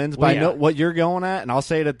Inside the Lens, but I know what you're going at, and I'll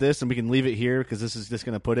say it at this, and we can leave it here because this is just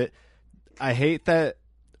going to put it. I hate that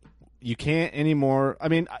you can't anymore. I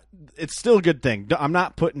mean, it's still a good thing. I'm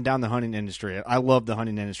not putting down the hunting industry. I love the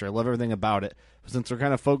hunting industry. I love everything about it. Since we're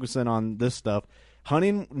kind of focusing on this stuff,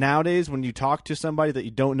 hunting nowadays, when you talk to somebody that you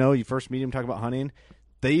don't know, you first meet them, talk about hunting,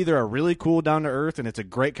 they either are really cool, down to earth, and it's a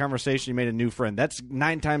great conversation. You made a new friend. That's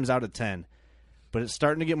 9 times out of 10. But it's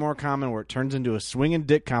starting to get more common where it turns into a swinging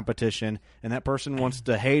dick competition, and that person wants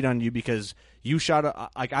to hate on you because you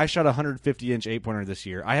shot I shot a 150-inch 8-pointer this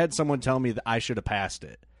year. I had someone tell me that I should have passed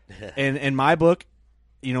it. And in my book,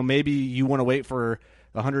 maybe you want to wait for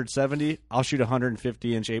 170. I'll shoot a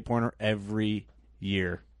 150-inch 8-pointer every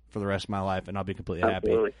year for the rest of my life, and I'll be completely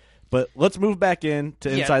happy. But let's move back in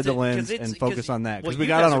to Inside the Lens and focus on that because we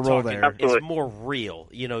got on a roll there. It's more real.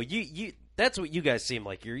 You that's what you guys seem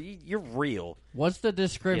like. You're real. What's the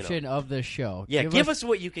description of this show? Yeah, give us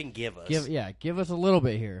what you can give us. Give us a little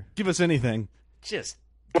bit here. Give us anything. Just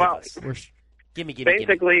give me.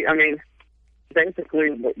 Basically, I mean,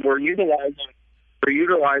 we're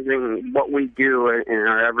utilizing what we do in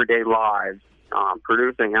our everyday lives,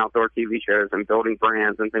 producing outdoor TV shows and building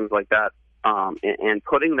brands and things like that. And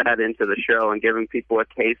putting that into the show and giving people a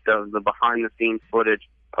taste of the behind-the-scenes footage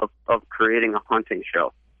of creating a hunting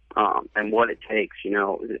show and what it takes,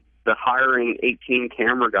 the hiring 18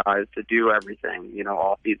 camera guys to do everything,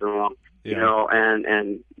 all season long,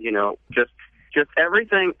 and just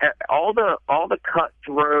everything, all the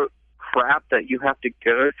cutthroat crap that you have to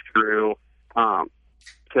go through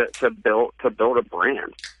to build a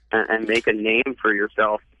brand and make a name for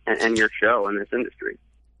yourself and your show in this industry.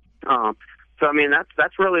 So I mean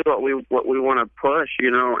that's really what we want to push,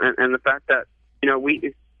 and the fact that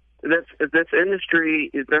this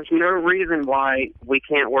industry, there's no reason why we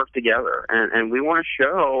can't work together, and we want to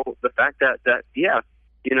show the fact that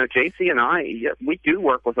JC and I, we do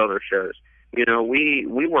work with other shows.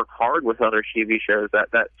 We work hard with other TV shows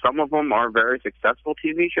that some of them are very successful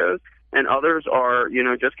TV shows and others are,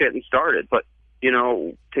 just getting started. But,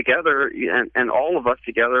 together and all of us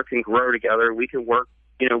together can grow together. We can work,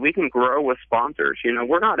 we can grow with sponsors.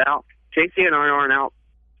 We're not out, JC and I aren't out,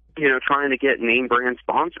 trying to get name brand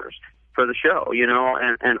sponsors for the show,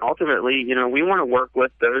 and ultimately, we want to work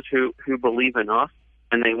with those who believe in us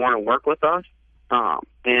and they want to work with us. And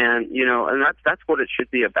that's what it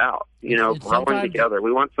should be about, growing together.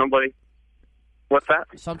 We want somebody. What's that?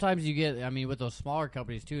 Sometimes you get, with those smaller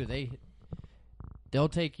companies too, they'll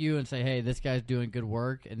take you and say, hey, this guy's doing good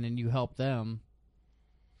work, and then you help them.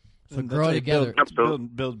 So grow together.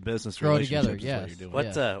 Build business grow relationships. Together,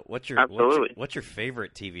 yes. What's your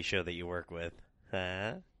favorite TV show that you work with?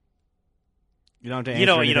 Huh? You don't have to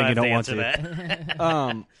answer anything you don't want to.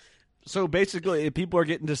 That. So basically, people are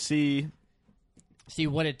getting to see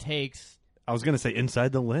what it takes. I was going to say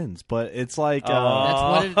inside the lens, but it's like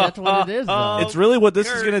that's what it is. Though. It's really what this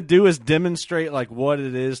is going to do is demonstrate like what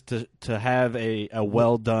it is to have a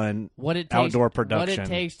well done outdoor production. What it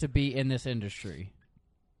takes to be in this industry.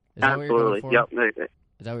 Is Absolutely. That what you're going for? Yep.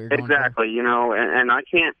 Is that what you're going exactly. For? And I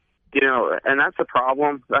can't. And that's a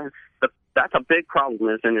problem. That's a big problem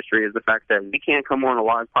in this industry is the fact that we can't come on a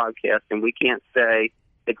live podcast and we can't say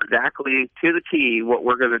exactly to the T what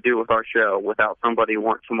we're going to do with our show without somebody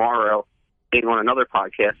tomorrow being on another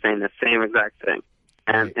podcast saying the same exact thing,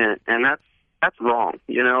 and that's wrong,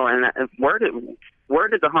 And where did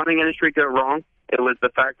the hunting industry go wrong? It was the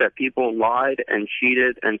fact that people lied and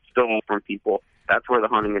cheated and stole from people. That's where the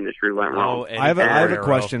hunting industry went wrong. I have a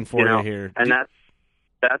question for you here, and that's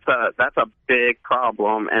a big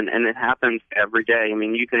problem, and it happens every day. I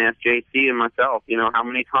mean, you can ask JC and myself, how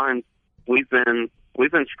many times we've been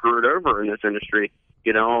screwed over in this industry,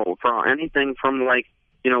 for anything from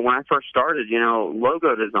when I first started,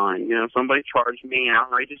 logo design, somebody charged me an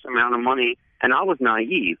outrageous amount of money and I was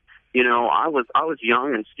naive. I was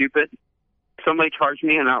young and stupid. Somebody charged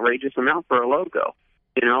me an outrageous amount for a logo,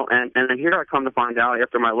 and then here I come to find out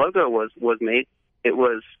after my logo was made, it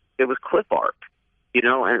was clip art,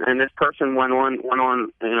 and this person went on,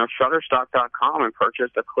 Shutterstock.com and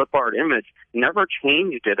purchased a clip art image, never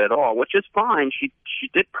changed it at all, which is fine. She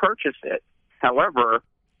did purchase it. However,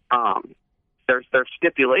 there's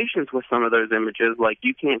stipulations with some of those images, like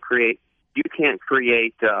you can't create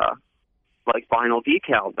like vinyl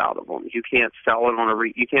decals out of them. You can't sell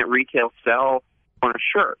it you can't retail sell on a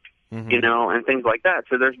shirt, and things like that.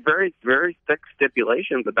 So there's very, very thick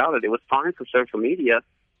stipulations about it. It was fine for social media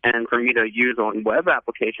and for me to use on web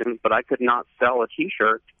applications, but I could not sell a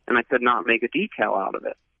T-shirt and I could not make a decal out of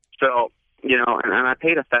it. So, and I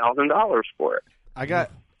paid $1,000 for it. I got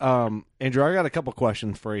Andrew, I got a couple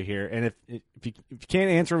questions for you here, and if you can't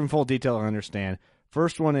answer them in full detail, I understand.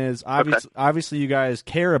 First one is, obviously you guys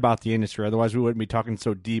care about the industry, otherwise we wouldn't be talking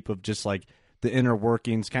so deep of just like the inner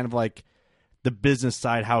workings, kind of like the business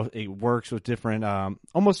side, how it works with different,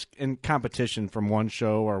 almost in competition from one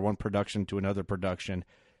show or one production to another production.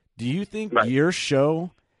 Do you think your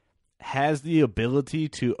show has the ability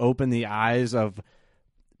to open the eyes of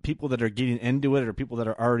people that are getting into it or people that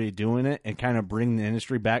are already doing it and kind of bring the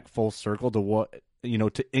industry back full circle to what,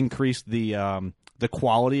 to increase the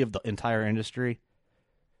quality of the entire industry?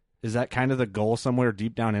 Is that kind of the goal somewhere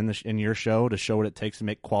deep down in your show, to show what it takes to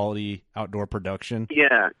make quality outdoor production?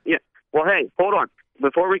 Yeah. Well, hey, hold on.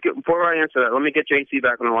 Before I answer that, let me get JC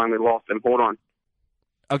back on the line. We lost him. Hold on.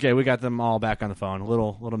 Okay, we got them all back on the phone. A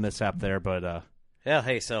little mishap there, but yeah,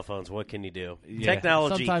 hey, cell phones, what can you do? Yeah.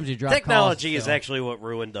 Technology. Sometimes you drop technology calls, is actually what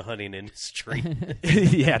ruined the hunting industry.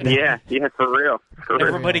 Yeah, for real.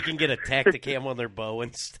 Everybody can get a Tacticam on their bow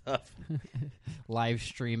and stuff. Live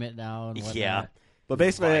stream it now and whatnot. Yeah. But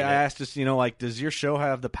basically, I asked just, does your show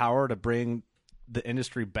have the power to bring the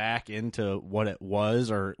industry back into what it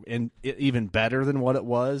was, or even better than what it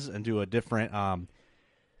was, and do a different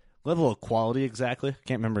level of quality? Exactly.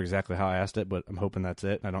 Can't remember exactly how I asked it, but I'm hoping that's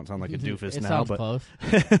it. I don't sound like a doofus it now, sounds but close.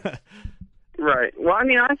 Right. Well, I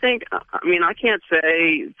can't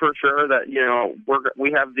say for sure that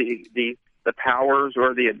we have the powers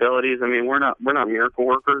or the abilities. I mean, we're not miracle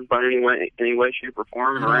workers by any way, shape, or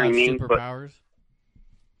form, or any means. Superpowers?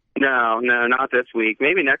 No, not this week.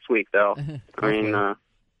 Maybe next week, though. I mean,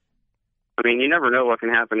 I mean, you never know what can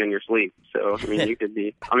happen in your sleep. So, I mean, you could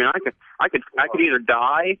be. I mean, I could either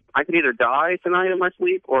die. I could either die tonight in my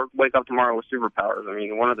sleep, or wake up tomorrow with superpowers. I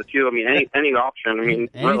mean, one of the two. I mean, any option. I mean,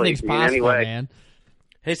 anything's really, possible, anyway. man.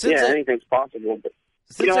 Hey, anything's possible. But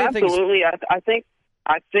absolutely, I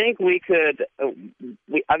think we could.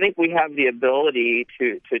 I think we have the ability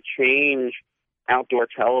to change outdoor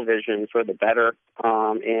television for the better,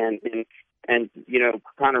 and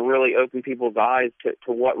kind of really open people's eyes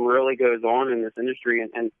to what really goes on in this industry,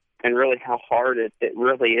 and really how hard it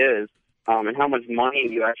really is, and how much money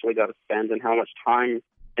you actually got to spend, and how much time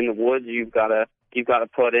in the woods you've got to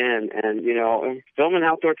put in. And filming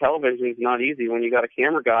outdoor television is not easy when you got a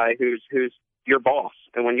camera guy who's your boss.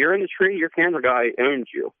 And when you're in the tree, your camera guy owns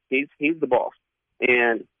you. He's the boss.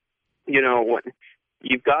 And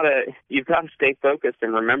you've got to stay focused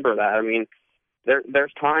and remember that. I mean,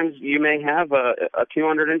 there's times you may have a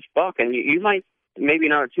 200-inch buck, and you might, maybe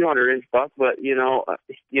not a 200-inch buck, but you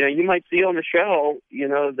might see on the show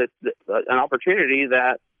that an opportunity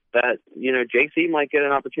that JC might get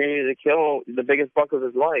an opportunity to kill the biggest buck of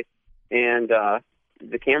his life, and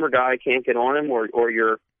the camera guy can't get on him, or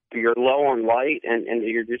you're low on light, and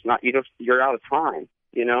you're just not, you're out of time,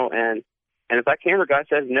 and if that camera guy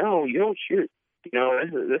says no, you don't shoot.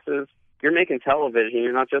 This is you're making television.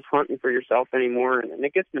 You're not just hunting for yourself anymore, and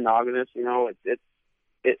it gets monogamous. It's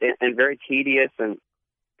and very tedious, and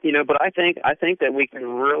but I think that we can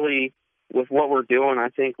really, with what we're doing, I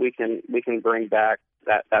think we can bring back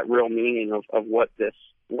that real meaning of what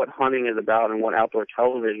hunting is about, and what outdoor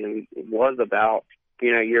television was about,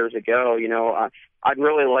 years ago. I'd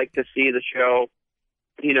really like to see the show,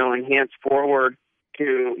 enhance forward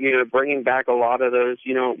to, bringing back a lot of those,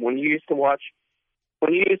 when you used to watch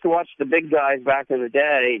the big guys back in the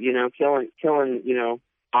day, killing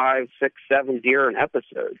 5, 6, 7 deer an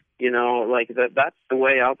episode, like that's the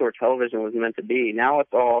way outdoor television was meant to be. Now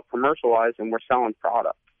it's all commercialized, and we're selling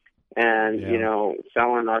product, and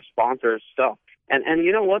selling our sponsors stuff. And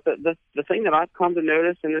you know what, the thing that I've come to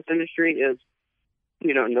notice in this industry is,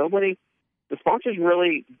 the sponsors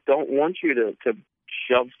really don't want you to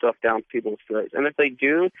shove stuff down people's throats. And if they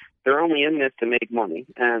do, they're only in this to make money.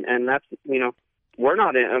 And that's, we're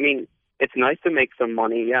not in. I mean, it's nice to make some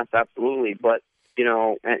money, yes, absolutely. But,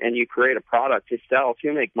 and you create a product to sell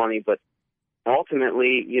to make money. But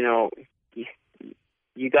ultimately, you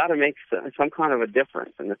got to make some kind of a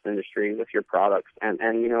difference in this industry with your products. And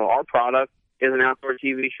our product is an outdoor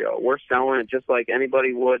TV show. We're selling it just like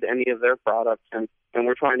anybody would any of their products. And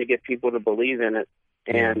we're trying to get people to believe in it.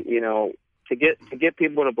 And, to get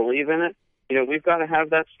people to believe in it, we've got to have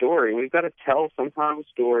that story. We've got to tell some kind of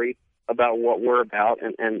story about what we're about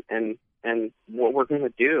and what we're going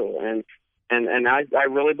to do. And I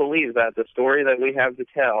really believe that the story that we have to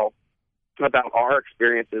tell about our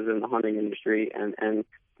experiences in the hunting industry and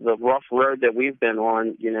the rough road that we've been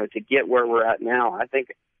on, to get where we're at now, I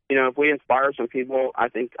think, if we inspire some people, I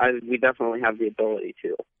think we definitely have the ability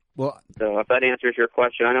to. Well, so if that answers your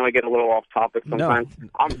question, I know I get a little off topic sometimes.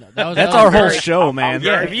 No. That's our whole show, man.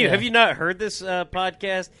 Have you not heard this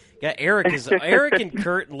podcast? Yeah, Eric and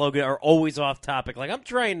Kurt and Logan are always off topic. Like, I'm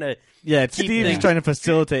trying to. Yeah, Steve's trying to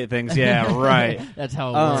facilitate things. Yeah, right. That's how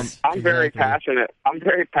it works. I'm very passionate. I'm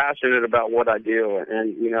very passionate about what I do,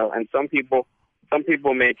 and and some people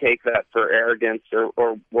may take that for arrogance or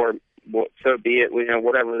so be it.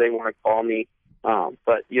 Whatever they want to call me.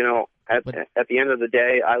 But at the end of the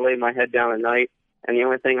day, I lay my head down at night, and the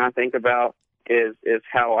only thing I think about is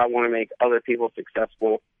how I want to make other people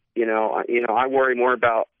successful. I worry more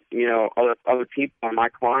about other people and my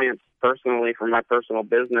clients personally for my personal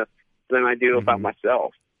business than I do about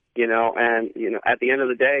myself. And at the end of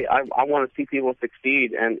the day, I want to see people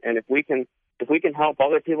succeed, and if we can help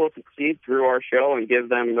other people succeed through our show and give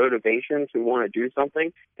them motivation to want to do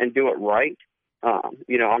something and do it right,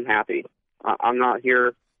 I'm happy. I'm not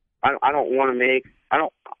here. I don't want to make. I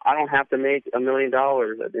don't have to make $1 million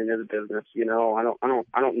at the end of the business.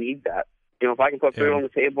 I don't need that. If I can put food on the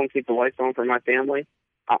table and keep the lights on for my family,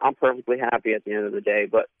 I'm perfectly happy at the end of the day.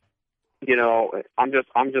 But I'm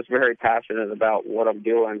just very passionate about what I'm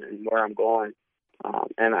doing and where I'm going,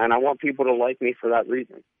 and I want people to like me for that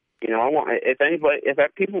reason. I want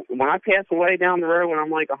if people when I pass away down the road when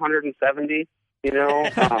I'm like 170.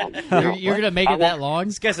 You're gonna make it that long?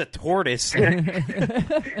 This guy's a tortoise.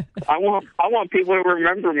 I want people to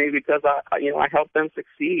remember me because I helped them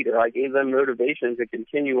succeed, or I gave them motivation to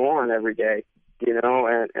continue on every day,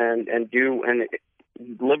 and do and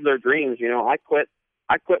live their dreams. I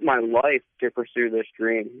quit my life to pursue this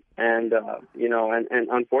dream, and and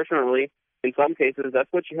unfortunately, in some cases,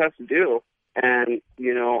 that's what you have to do. And,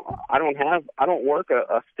 you know, I don't work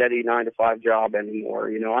a steady 9-to-5 job anymore.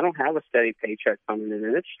 You know, I don't have a steady paycheck coming in,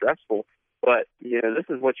 and it's stressful. But, you know, this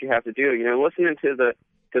is what you have to do. You know, listening to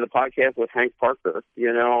the podcast with Hank Parker,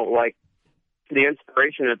 you know, like the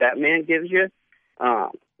inspiration that man gives you,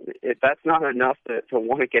 if that's not enough to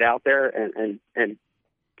want to get out there and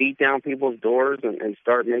beat down people's doors and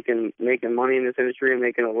start making money in this industry and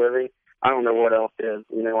making a living, I don't know what else is.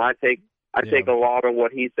 You know, I take a lot of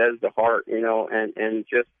what he says to heart, you know, and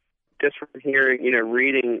just from hearing, you know,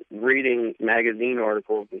 reading magazine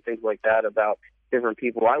articles and things like that about different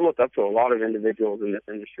people. I look up to a lot of individuals in this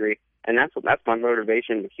industry, and that's my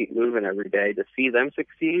motivation to keep moving every day, to see them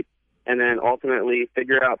succeed and then ultimately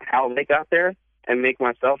figure out how they got there and make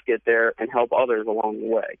myself get there and help others along the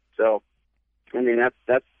way. So, I mean,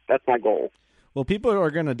 that's my goal. Well, people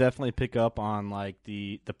are going to definitely pick up on like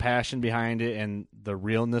the passion behind it and the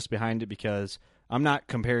realness behind it, because I'm not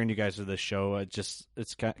comparing you guys to this show. It's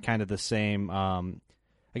kind of the same.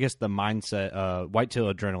 I guess the mindset.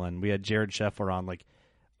 Whitetail Adrenaline. We had Jared Scheffler on like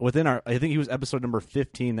within our. I think he was episode number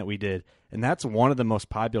 15 that we did, and that's one of the most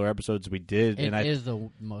popular episodes we did. It is the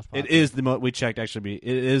most popular. It is the most. We checked actually.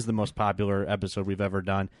 It is the most popular episode we've ever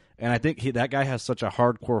done, and I think that guy has such a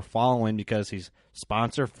hardcore following because he's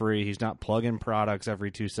sponsor free. He's not plugging products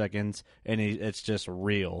every 2 seconds, and it's just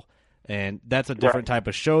real. And that's a different type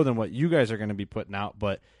of show than what you guys are going to be putting out,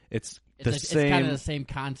 but it's same. It's kind of the same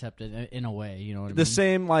concept in a way, you know what I mean? The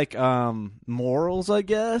same like morals, I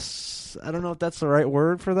guess. I don't know if that's the right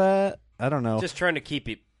word for that. I don't know. Just trying to keep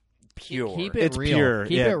it pure. Keep it it's real. Pure.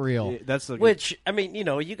 Keep it real. That's the which I mean, you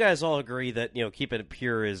know, you guys all agree that, you know, keeping it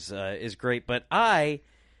pure is great, but I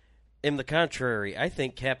am the contrary. I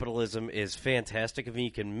think capitalism is fantastic. If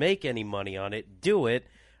you can make any money on it, do it.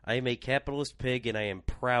 I am a capitalist pig, and I am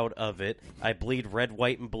proud of it. I bleed red,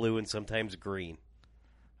 white, and blue, and sometimes green.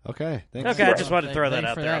 Okay. Thanks. Okay, I just wanted to throw that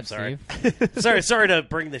out there. I'm sorry. sorry to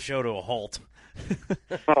bring the show to a halt.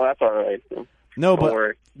 Oh, that's all right. No,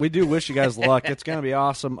 but we do wish you guys luck. It's going to be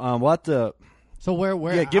awesome. We'll have to... So where?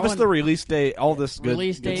 Yeah, give us the release date. All this good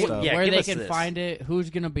release date. Good stuff. Yeah, where they can this. find it. Who's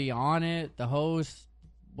going to be on it? The host.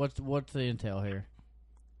 What's the entail here?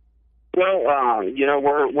 Well, you know,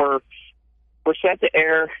 we're set to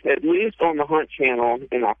air at least on the Hunt channel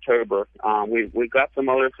in October. We got some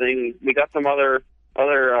other things. We got some other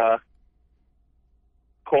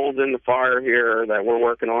coals in the fire here that we're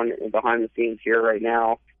working on behind the scenes here right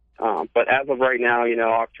now. But as of right now, you know,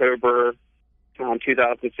 October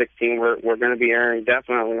 2016, we're going to be airing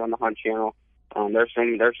definitely on the Hunt channel. There's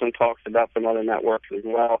some talks about some other networks as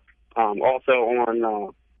well. Also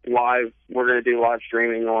on live, we're going to do live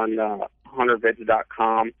streaming on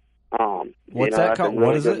huntervids.com. What's that called?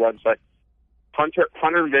 What is it? Website.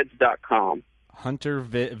 Huntervids.com.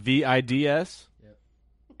 VIDS?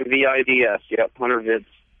 VIDS, yep, HunterVids.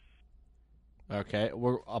 Okay,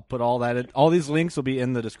 I'll put all that in. All these links will be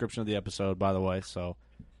in the description of the episode, by the way. So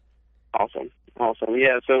awesome.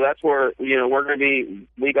 Yeah, so that's where, you know, we're going to be.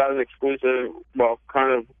 We got an exclusive, well,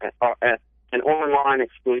 kind of an online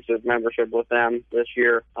exclusive membership with them this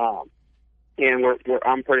year. And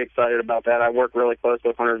I'm pretty excited about that. I work really close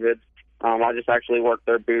with HunterVids. I just actually worked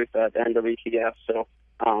their booth at NWTF, so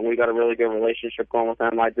we got a really good relationship going with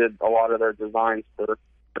them. I did a lot of their designs for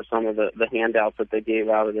some of the handouts that they gave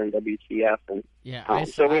out at NWTF. And yeah,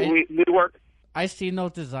 so we work. I seen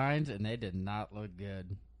those designs, and they did not look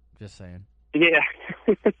good. Just saying. Yeah,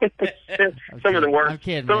 some of the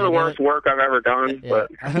worst work I've ever done. Yeah,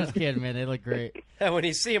 but I was kidding, man. They look great. When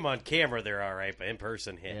you see them on camera, they're all right, but in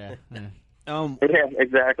person, yeah. Yeah,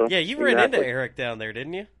 exactly. Yeah, you ran into Eric down there,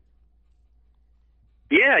 didn't you?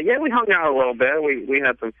 Yeah, we hung out a little bit. We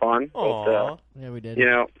had some fun. Aww. Yeah, we did. You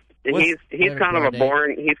know, he's kind of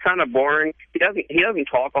boring. He's kind of boring. He doesn't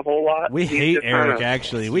talk a whole lot. We hate Eric.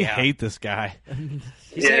 Actually, we hate this guy.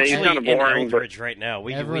 He's actually he's kind of boring, in Eldridge right now.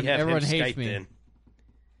 We have him Skyped in.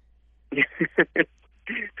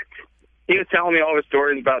 He was telling me all the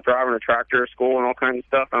stories about driving a tractor to school and all kinds of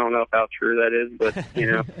stuff. I don't know how true that is, but, you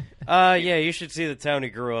know. Yeah, you should see the town he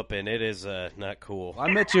grew up in. It is not cool. I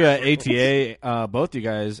met you at ATA, both you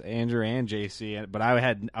guys, Andrew and JC, but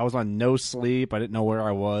I was on no sleep. I didn't know where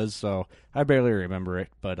I was, so I barely remember it.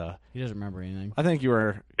 But he doesn't remember anything. I think you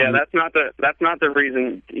were. Yeah, that's not the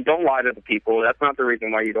reason. You don't lie to the people. That's not the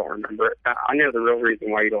reason why you don't remember it. I know the real reason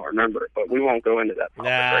why you don't remember it, but we won't go into that.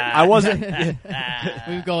 I wasn't.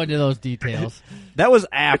 We go into those details. That was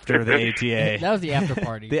after the ATA. That was the after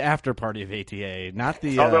party. The after party of ATA, not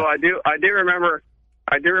the. Although I do remember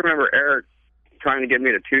Eric trying to get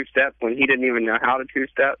me to two-step when he didn't even know how to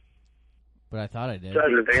two-step. but I thought I did. You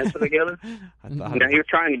guys are dancing together? No, he was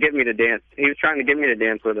trying to get me to dance. He was trying to get me to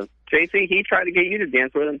dance with him. JC, he tried to get you to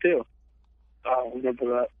dance with him too. Oh, I remember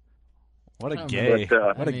that. What a gay!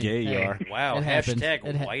 What a gay you are! Wow!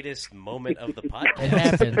 Hashtag whitest moment of the podcast. It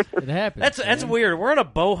happens. It happens. That's weird. We're on a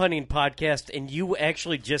bow hunting podcast, and you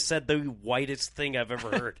actually just said the whitest thing I've ever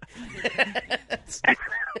heard.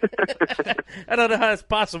 I don't know how it's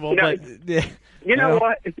possible, but you know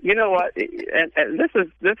what? And this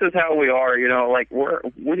is how we are. You know, like we're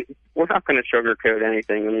not going to sugarcoat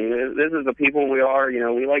anything. I mean, this is the people we are. You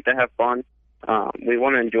know, we like to have fun. We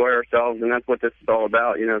want to enjoy ourselves, and that's what this is all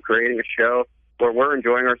about. You know, creating a show where we're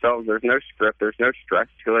enjoying ourselves. There's no script, there's no stress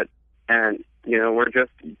to it, and you know, we're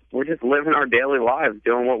just living our daily lives,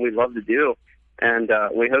 doing what we love to do. And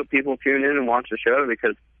we hope people tune in and watch the show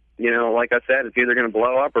because, you know, like I said, it's either going to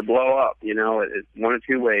blow up or blow up. You know, it's one of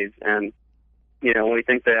two ways, and you know, we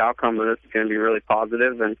think the outcome of this is going to be really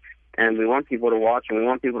positive, and we want people to watch and we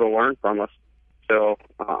want people to learn from us. So,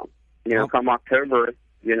 you know, come October,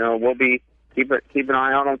 you know, we'll be. Keep an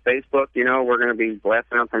eye out on Facebook. You know, we're going to be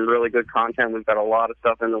blasting out some really good content. We've got a lot of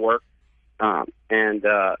stuff in the works, and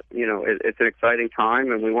you know, it's an exciting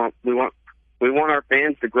time, and we want our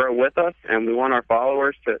fans to grow with us, and we want our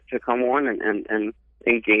followers to come on and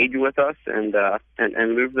engage with us and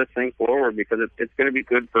move this thing forward because it's going to be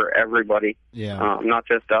good for everybody. Yeah. Not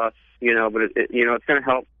just us. You know, but you know, it's going to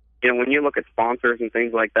help. You know, when you look at sponsors and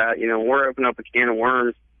things like that, you know, we're opening up a can of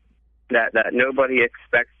worms that nobody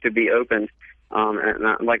expects to be opened.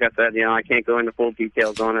 And like I said, you know, I can't go into full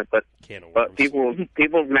details on it, but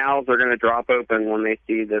people's mouths are going to drop open when they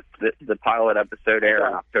see the pilot episode air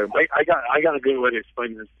in October. I got a good way to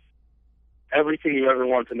explain this. Everything you ever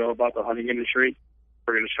want to know about the hunting industry,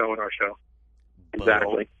 we're going to show in our show.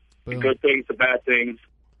 Exactly. The good things, the bad things,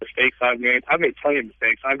 mistakes I've made. I've made plenty of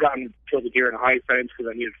mistakes. I've gotten killed a deer in a high fence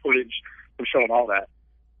because I needed footage. I'm showing all that.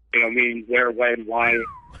 You know, me, where, when, why.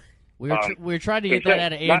 We're trying to get that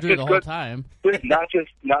out of Andrew the whole time. Not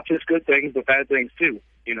just good things, but bad things too.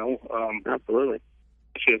 You know, absolutely.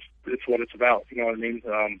 It's what it's about. You know what I mean?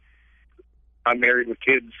 I'm married with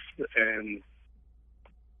kids, and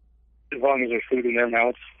as long as there's food in their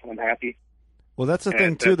mouths, I'm happy. Well, that's the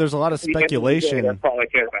thing too. There's a lot of speculation. That's all I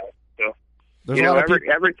care about. So, there's a lot of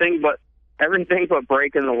everything but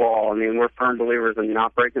breaking the law. I mean, we're firm believers in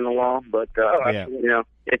not breaking the law, but you know,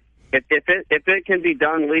 if it can be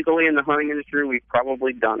done legally in the hunting industry, we've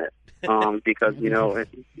probably done it. Because you know,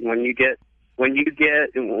 when you get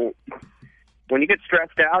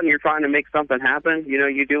stressed out and you're trying to make something happen, you know,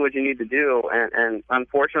 you do what you need to do. And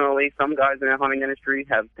unfortunately, some guys in the hunting industry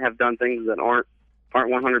have done things that aren't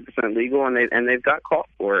 100% legal, and they've got caught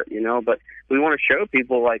for it. You know, but we want to show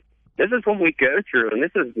people like this is what we go through, and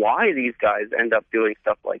this is why these guys end up doing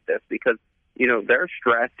stuff like this because. You know, they're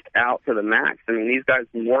stressed out to the max. I mean, these guys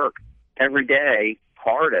work every day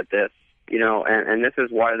hard at this, you know, and this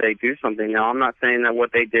is why they do something. Now, I'm not saying that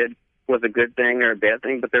what they did was a good thing or a bad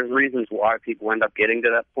thing, but there's reasons why people end up getting to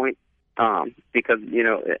that point because, you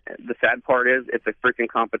know, the sad part is it's a freaking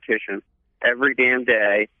competition. Every damn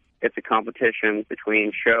day, it's a competition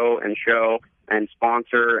between show and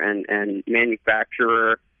sponsor and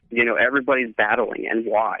manufacturer. You know, everybody's battling. And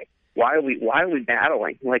why? Why are we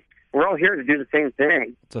battling? Like, we're all here to do the same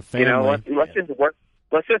thing. It's a family. You know, let's just work.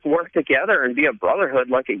 Let's just work together and be a brotherhood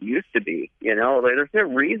like it used to be. You know, like, there's no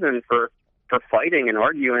reason for fighting and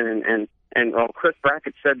arguing. And Chris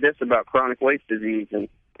Brackett said this about chronic waste disease and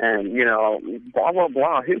you know, blah blah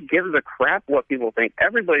blah. Who gives a crap what people think?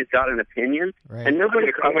 Everybody's got an opinion, right. And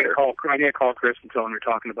nobody. I'm going to call Chris and tell him you're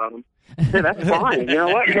talking about him. Yeah, that's fine. You know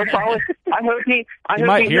what? I hope he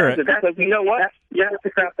might hear it. Because you know what? That's the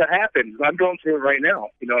crap that happens. I'm going through it right now.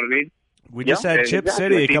 You know what I mean? We just had Chip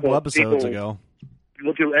City a couple episodes ago.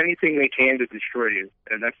 Will do anything they can to destroy you,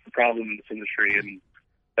 and that's the problem in this industry, and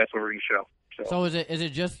that's what we're going to show. So is it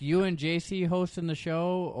just you and JC hosting the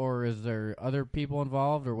show, or is there other people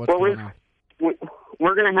involved, or what's going on?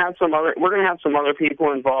 We're going to have some other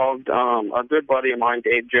people involved. A good buddy of mine,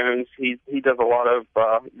 Dave Jones, he does a lot of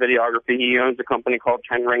videography. He owns a company called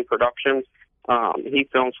 10 Ring Productions. He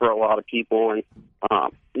films for a lot of people, and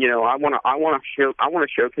you know, I want to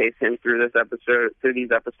showcase him through these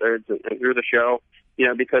episodes, and through the show. You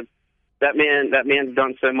know, because that man's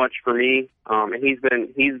done so much for me, and he's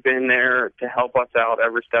been there to help us out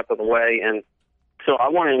every step of the way, and so I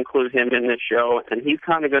want to include him in this show, and he's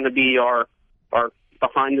kind of going to be our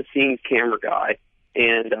behind the scenes camera guy,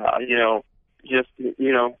 and you know, just,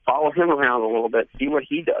 you know, follow him around a little bit, see what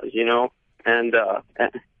he does, you know, and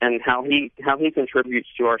how he contributes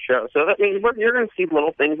to our show. So that means you're going to see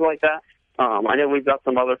little things like that. I know we've got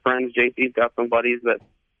some other friends. JC's got some buddies that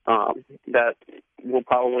that we'll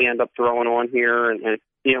probably end up throwing on here, and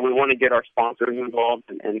we want to get our sponsors involved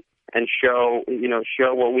and show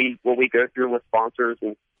what we go through with sponsors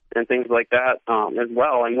and things like that as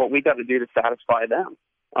well, and what we got to do to satisfy them.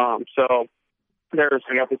 So there's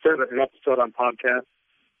an episode on podcast.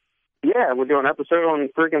 Yeah, we're doing an episode on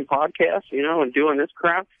freaking podcast, and doing this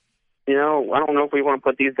crap. I don't know if we want to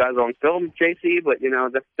put these guys on film, JC, but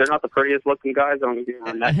they're not the prettiest looking guys. I don't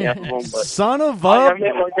met half of them, but son of a. I've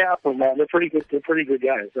met like half of them. They're pretty good. They're pretty good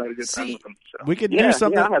guys. I had a good time with them. So. We could do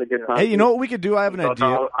something. Yeah, I had a good time. Hey, you know what we could do? I have an idea.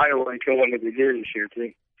 I want to kill one of the deer this year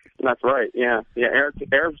too. That's right. Yeah.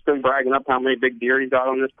 Eric's been bragging up how many big deer he's got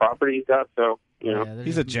on this property he's got. So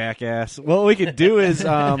he's a jackass. What we could do is he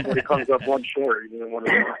comes up one short.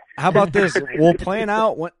 How about this? We'll plan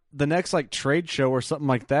out the next trade show or something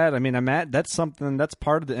like that. I mean, that's something that's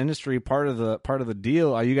part of the industry, part of the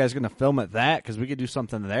deal. Are you guys going to film at that? Because we could do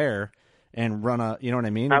something there and run a. You know what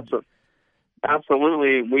I mean?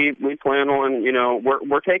 Absolutely. We plan on.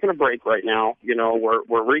 We're taking a break right now. We're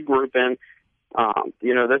regrouping.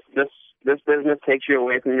 This business takes you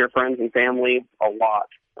away from your friends and family a lot.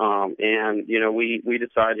 And we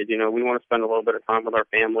decided, we want to spend a little bit of time with our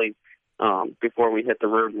families, before we hit the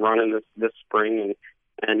road running this spring.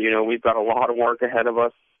 And we've got a lot of work ahead of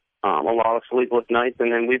us, a lot of sleepless nights,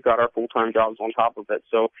 and then we've got our full-time jobs on top of it.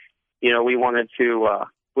 So, we wanted to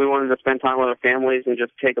spend time with our families and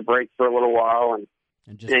just take a break for a little while and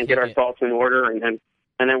get our thoughts in order. And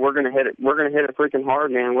then we're going to hit it. We're going to hit it freaking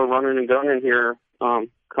hard, man. We're running and gunning here,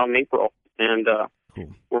 come April, and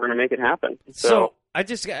cool. We're going to make it happen. So I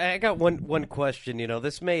got one question.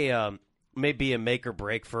 This may be a make or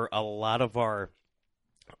break for a lot of our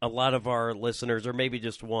listeners, or maybe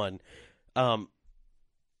just one.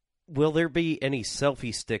 Will there be any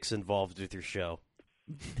selfie sticks involved with your show?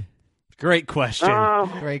 Great question.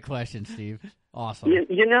 Great question, Steve. Awesome. I'm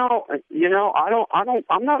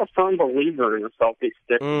not a firm believer in a selfie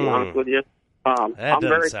stick, to be honest with you. That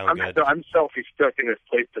doesn't sound good. I'm selfie stuck in this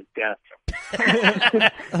place to death.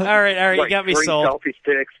 All right, you got me sold. Selfie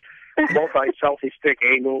sticks, multi-selfie stick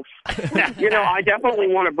angles. I definitely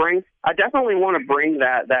want to bring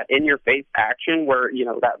that in your face action where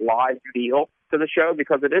that live feel to the show,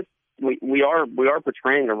 because it is we are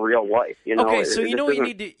portraying a real life. Okay, so what you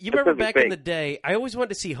need to. You remember back in the day? I always wanted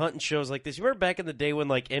to see hunting shows like this. You remember back in the day when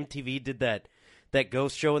MTV did that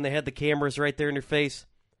ghost show and they had the cameras right there in your face?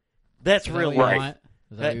 That's real life.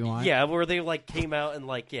 Is that what you want? Yeah, where they came out and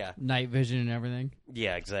night vision and everything.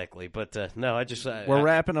 Yeah, exactly. But no, I just we're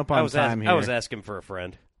wrapping up on time here. I was asking for a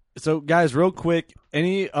friend. So guys, real quick,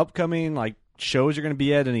 any upcoming shows you're going to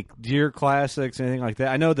be at? Any deer classics, anything like that?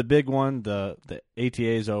 I know the big one, the ATA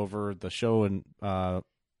is over. The show in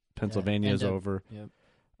Pennsylvania is over. Yep.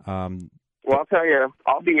 Well, I'll tell you,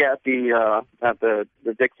 I'll be at the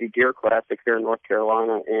Dixie Deer Classic here in North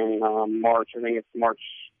Carolina in March. I think it's March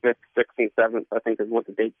 5th, 6th, and 7th, I think is what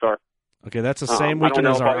the dates are. Okay, that's the same weekend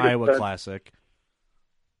as our Iowa Classic.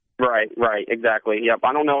 Right, exactly. Yep.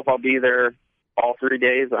 I don't know if I'll be there all 3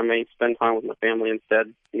 days. I may spend time with my family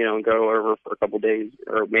instead, and go over for a couple days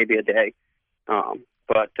or maybe a day.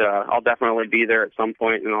 But I'll definitely be there at some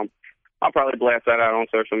point, and I'll probably blast that out on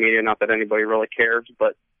social media. Not that anybody really cares,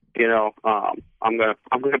 but I'm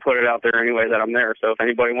gonna put it out there anyway that I'm there. So if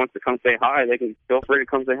anybody wants to come say hi, they can feel free to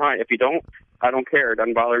come say hi. If you don't, I don't care. It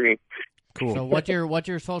doesn't bother me. Cool. So what's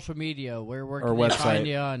your social media? Where can they find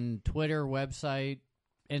you on Twitter, website,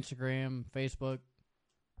 Instagram, Facebook?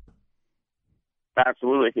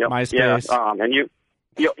 Absolutely. Yep. MySpace. Yeah. And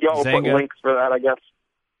y'all put links for that, I guess.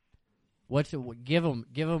 Give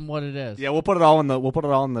them what it is. Yeah, we'll put it all in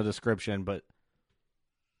the description. But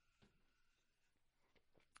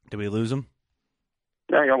did we lose him?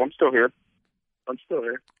 Yeah, I'm still here.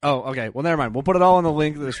 Oh, okay. Well, never mind. We'll put it all in the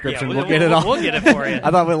link in the description. Yeah, we'll get it all. We'll get it for you.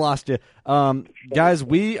 I thought we lost you. Guys,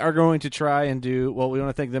 we are going to try and do. Well, we want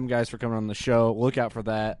to thank them guys for coming on the show. Look out for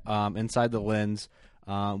that. Inside the Lens.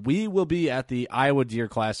 We will be at the Iowa Deer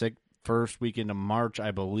Classic first weekend of March,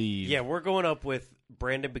 I believe. Yeah, we're going up with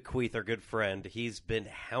Brandon Bequeath, our good friend. He's been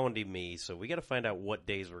hounding me, so we got to find out what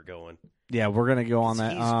days we're going. Yeah, we're going to go on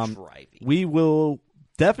that. He's driving. We will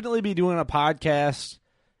definitely be doing a podcast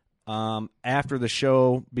after the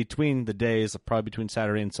show between the days, probably between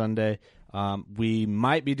Saturday and Sunday. We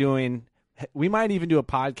might even do a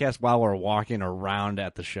podcast while we're walking around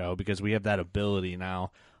at the show because we have that ability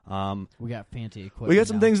now. We got fancy equipment. We got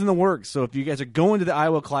some things in the works. So if you guys are going to the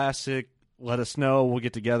Iowa Classic, let us know. We'll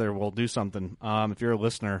get together. We'll do something. If you're a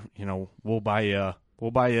listener, we'll buy you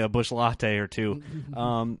a bush latte or two.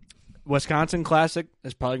 Wisconsin Classic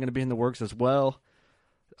is probably going to be in the works as well.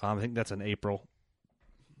 I think that's in April.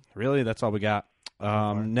 Really, that's all we got.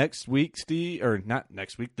 Next week, Steve, or not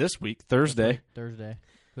next week, this week, Thursday. Thursday.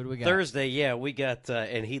 Who do we got? Thursday, yeah, we got,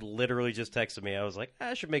 and he literally just texted me. I was like,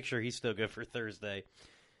 I should make sure he's still good for Thursday.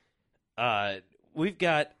 We've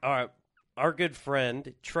got our good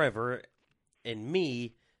friend Trevor and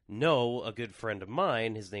me know a good friend of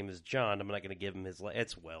mine. His name is John. I'm not going to give him his.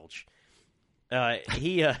 It's Welch.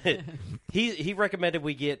 He recommended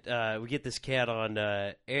we get this cat on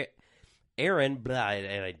Aaron, and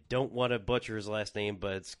I don't want to butcher his last name,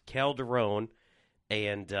 but it's Calderon.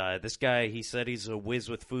 And this guy, he said he's a whiz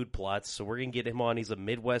with food plots, so we're going to get him on. He's a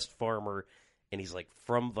Midwest farmer, and he's like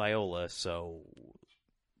from Viola, so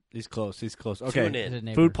he's close. Okay, tune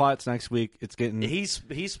in. Food plots next week. It's getting. He's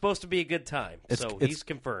supposed to be a good time, so he's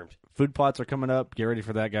confirmed. Food plots are coming up. Get ready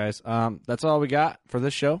for that, guys. That's all we got for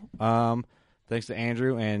this show. Thanks to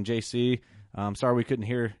Andrew and JC. Sorry we couldn't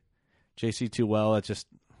hear JC too well. It's just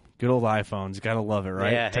good old iPhones. Gotta love it,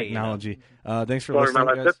 right? Yeah, Technology. Thanks for listening,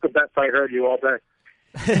 guys. That's the best I heard you all day.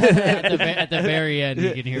 At the very end,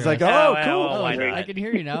 you can hear. It's us. like, oh, cool. I can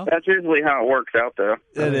hear you now. That's usually how it works out, though.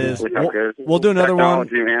 It is. We'll do another one.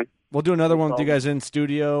 Man. We'll do another one with you guys in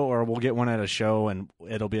studio, or we'll get one at a show, and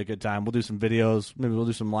it'll be a good time. We'll do some videos. Maybe we'll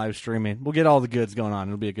do some live streaming. We'll get all the goods going on.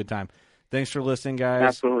 It'll be a good time. Thanks for listening, guys.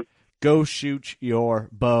 Absolutely. Go shoot your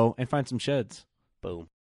bow and find some sheds. Boom.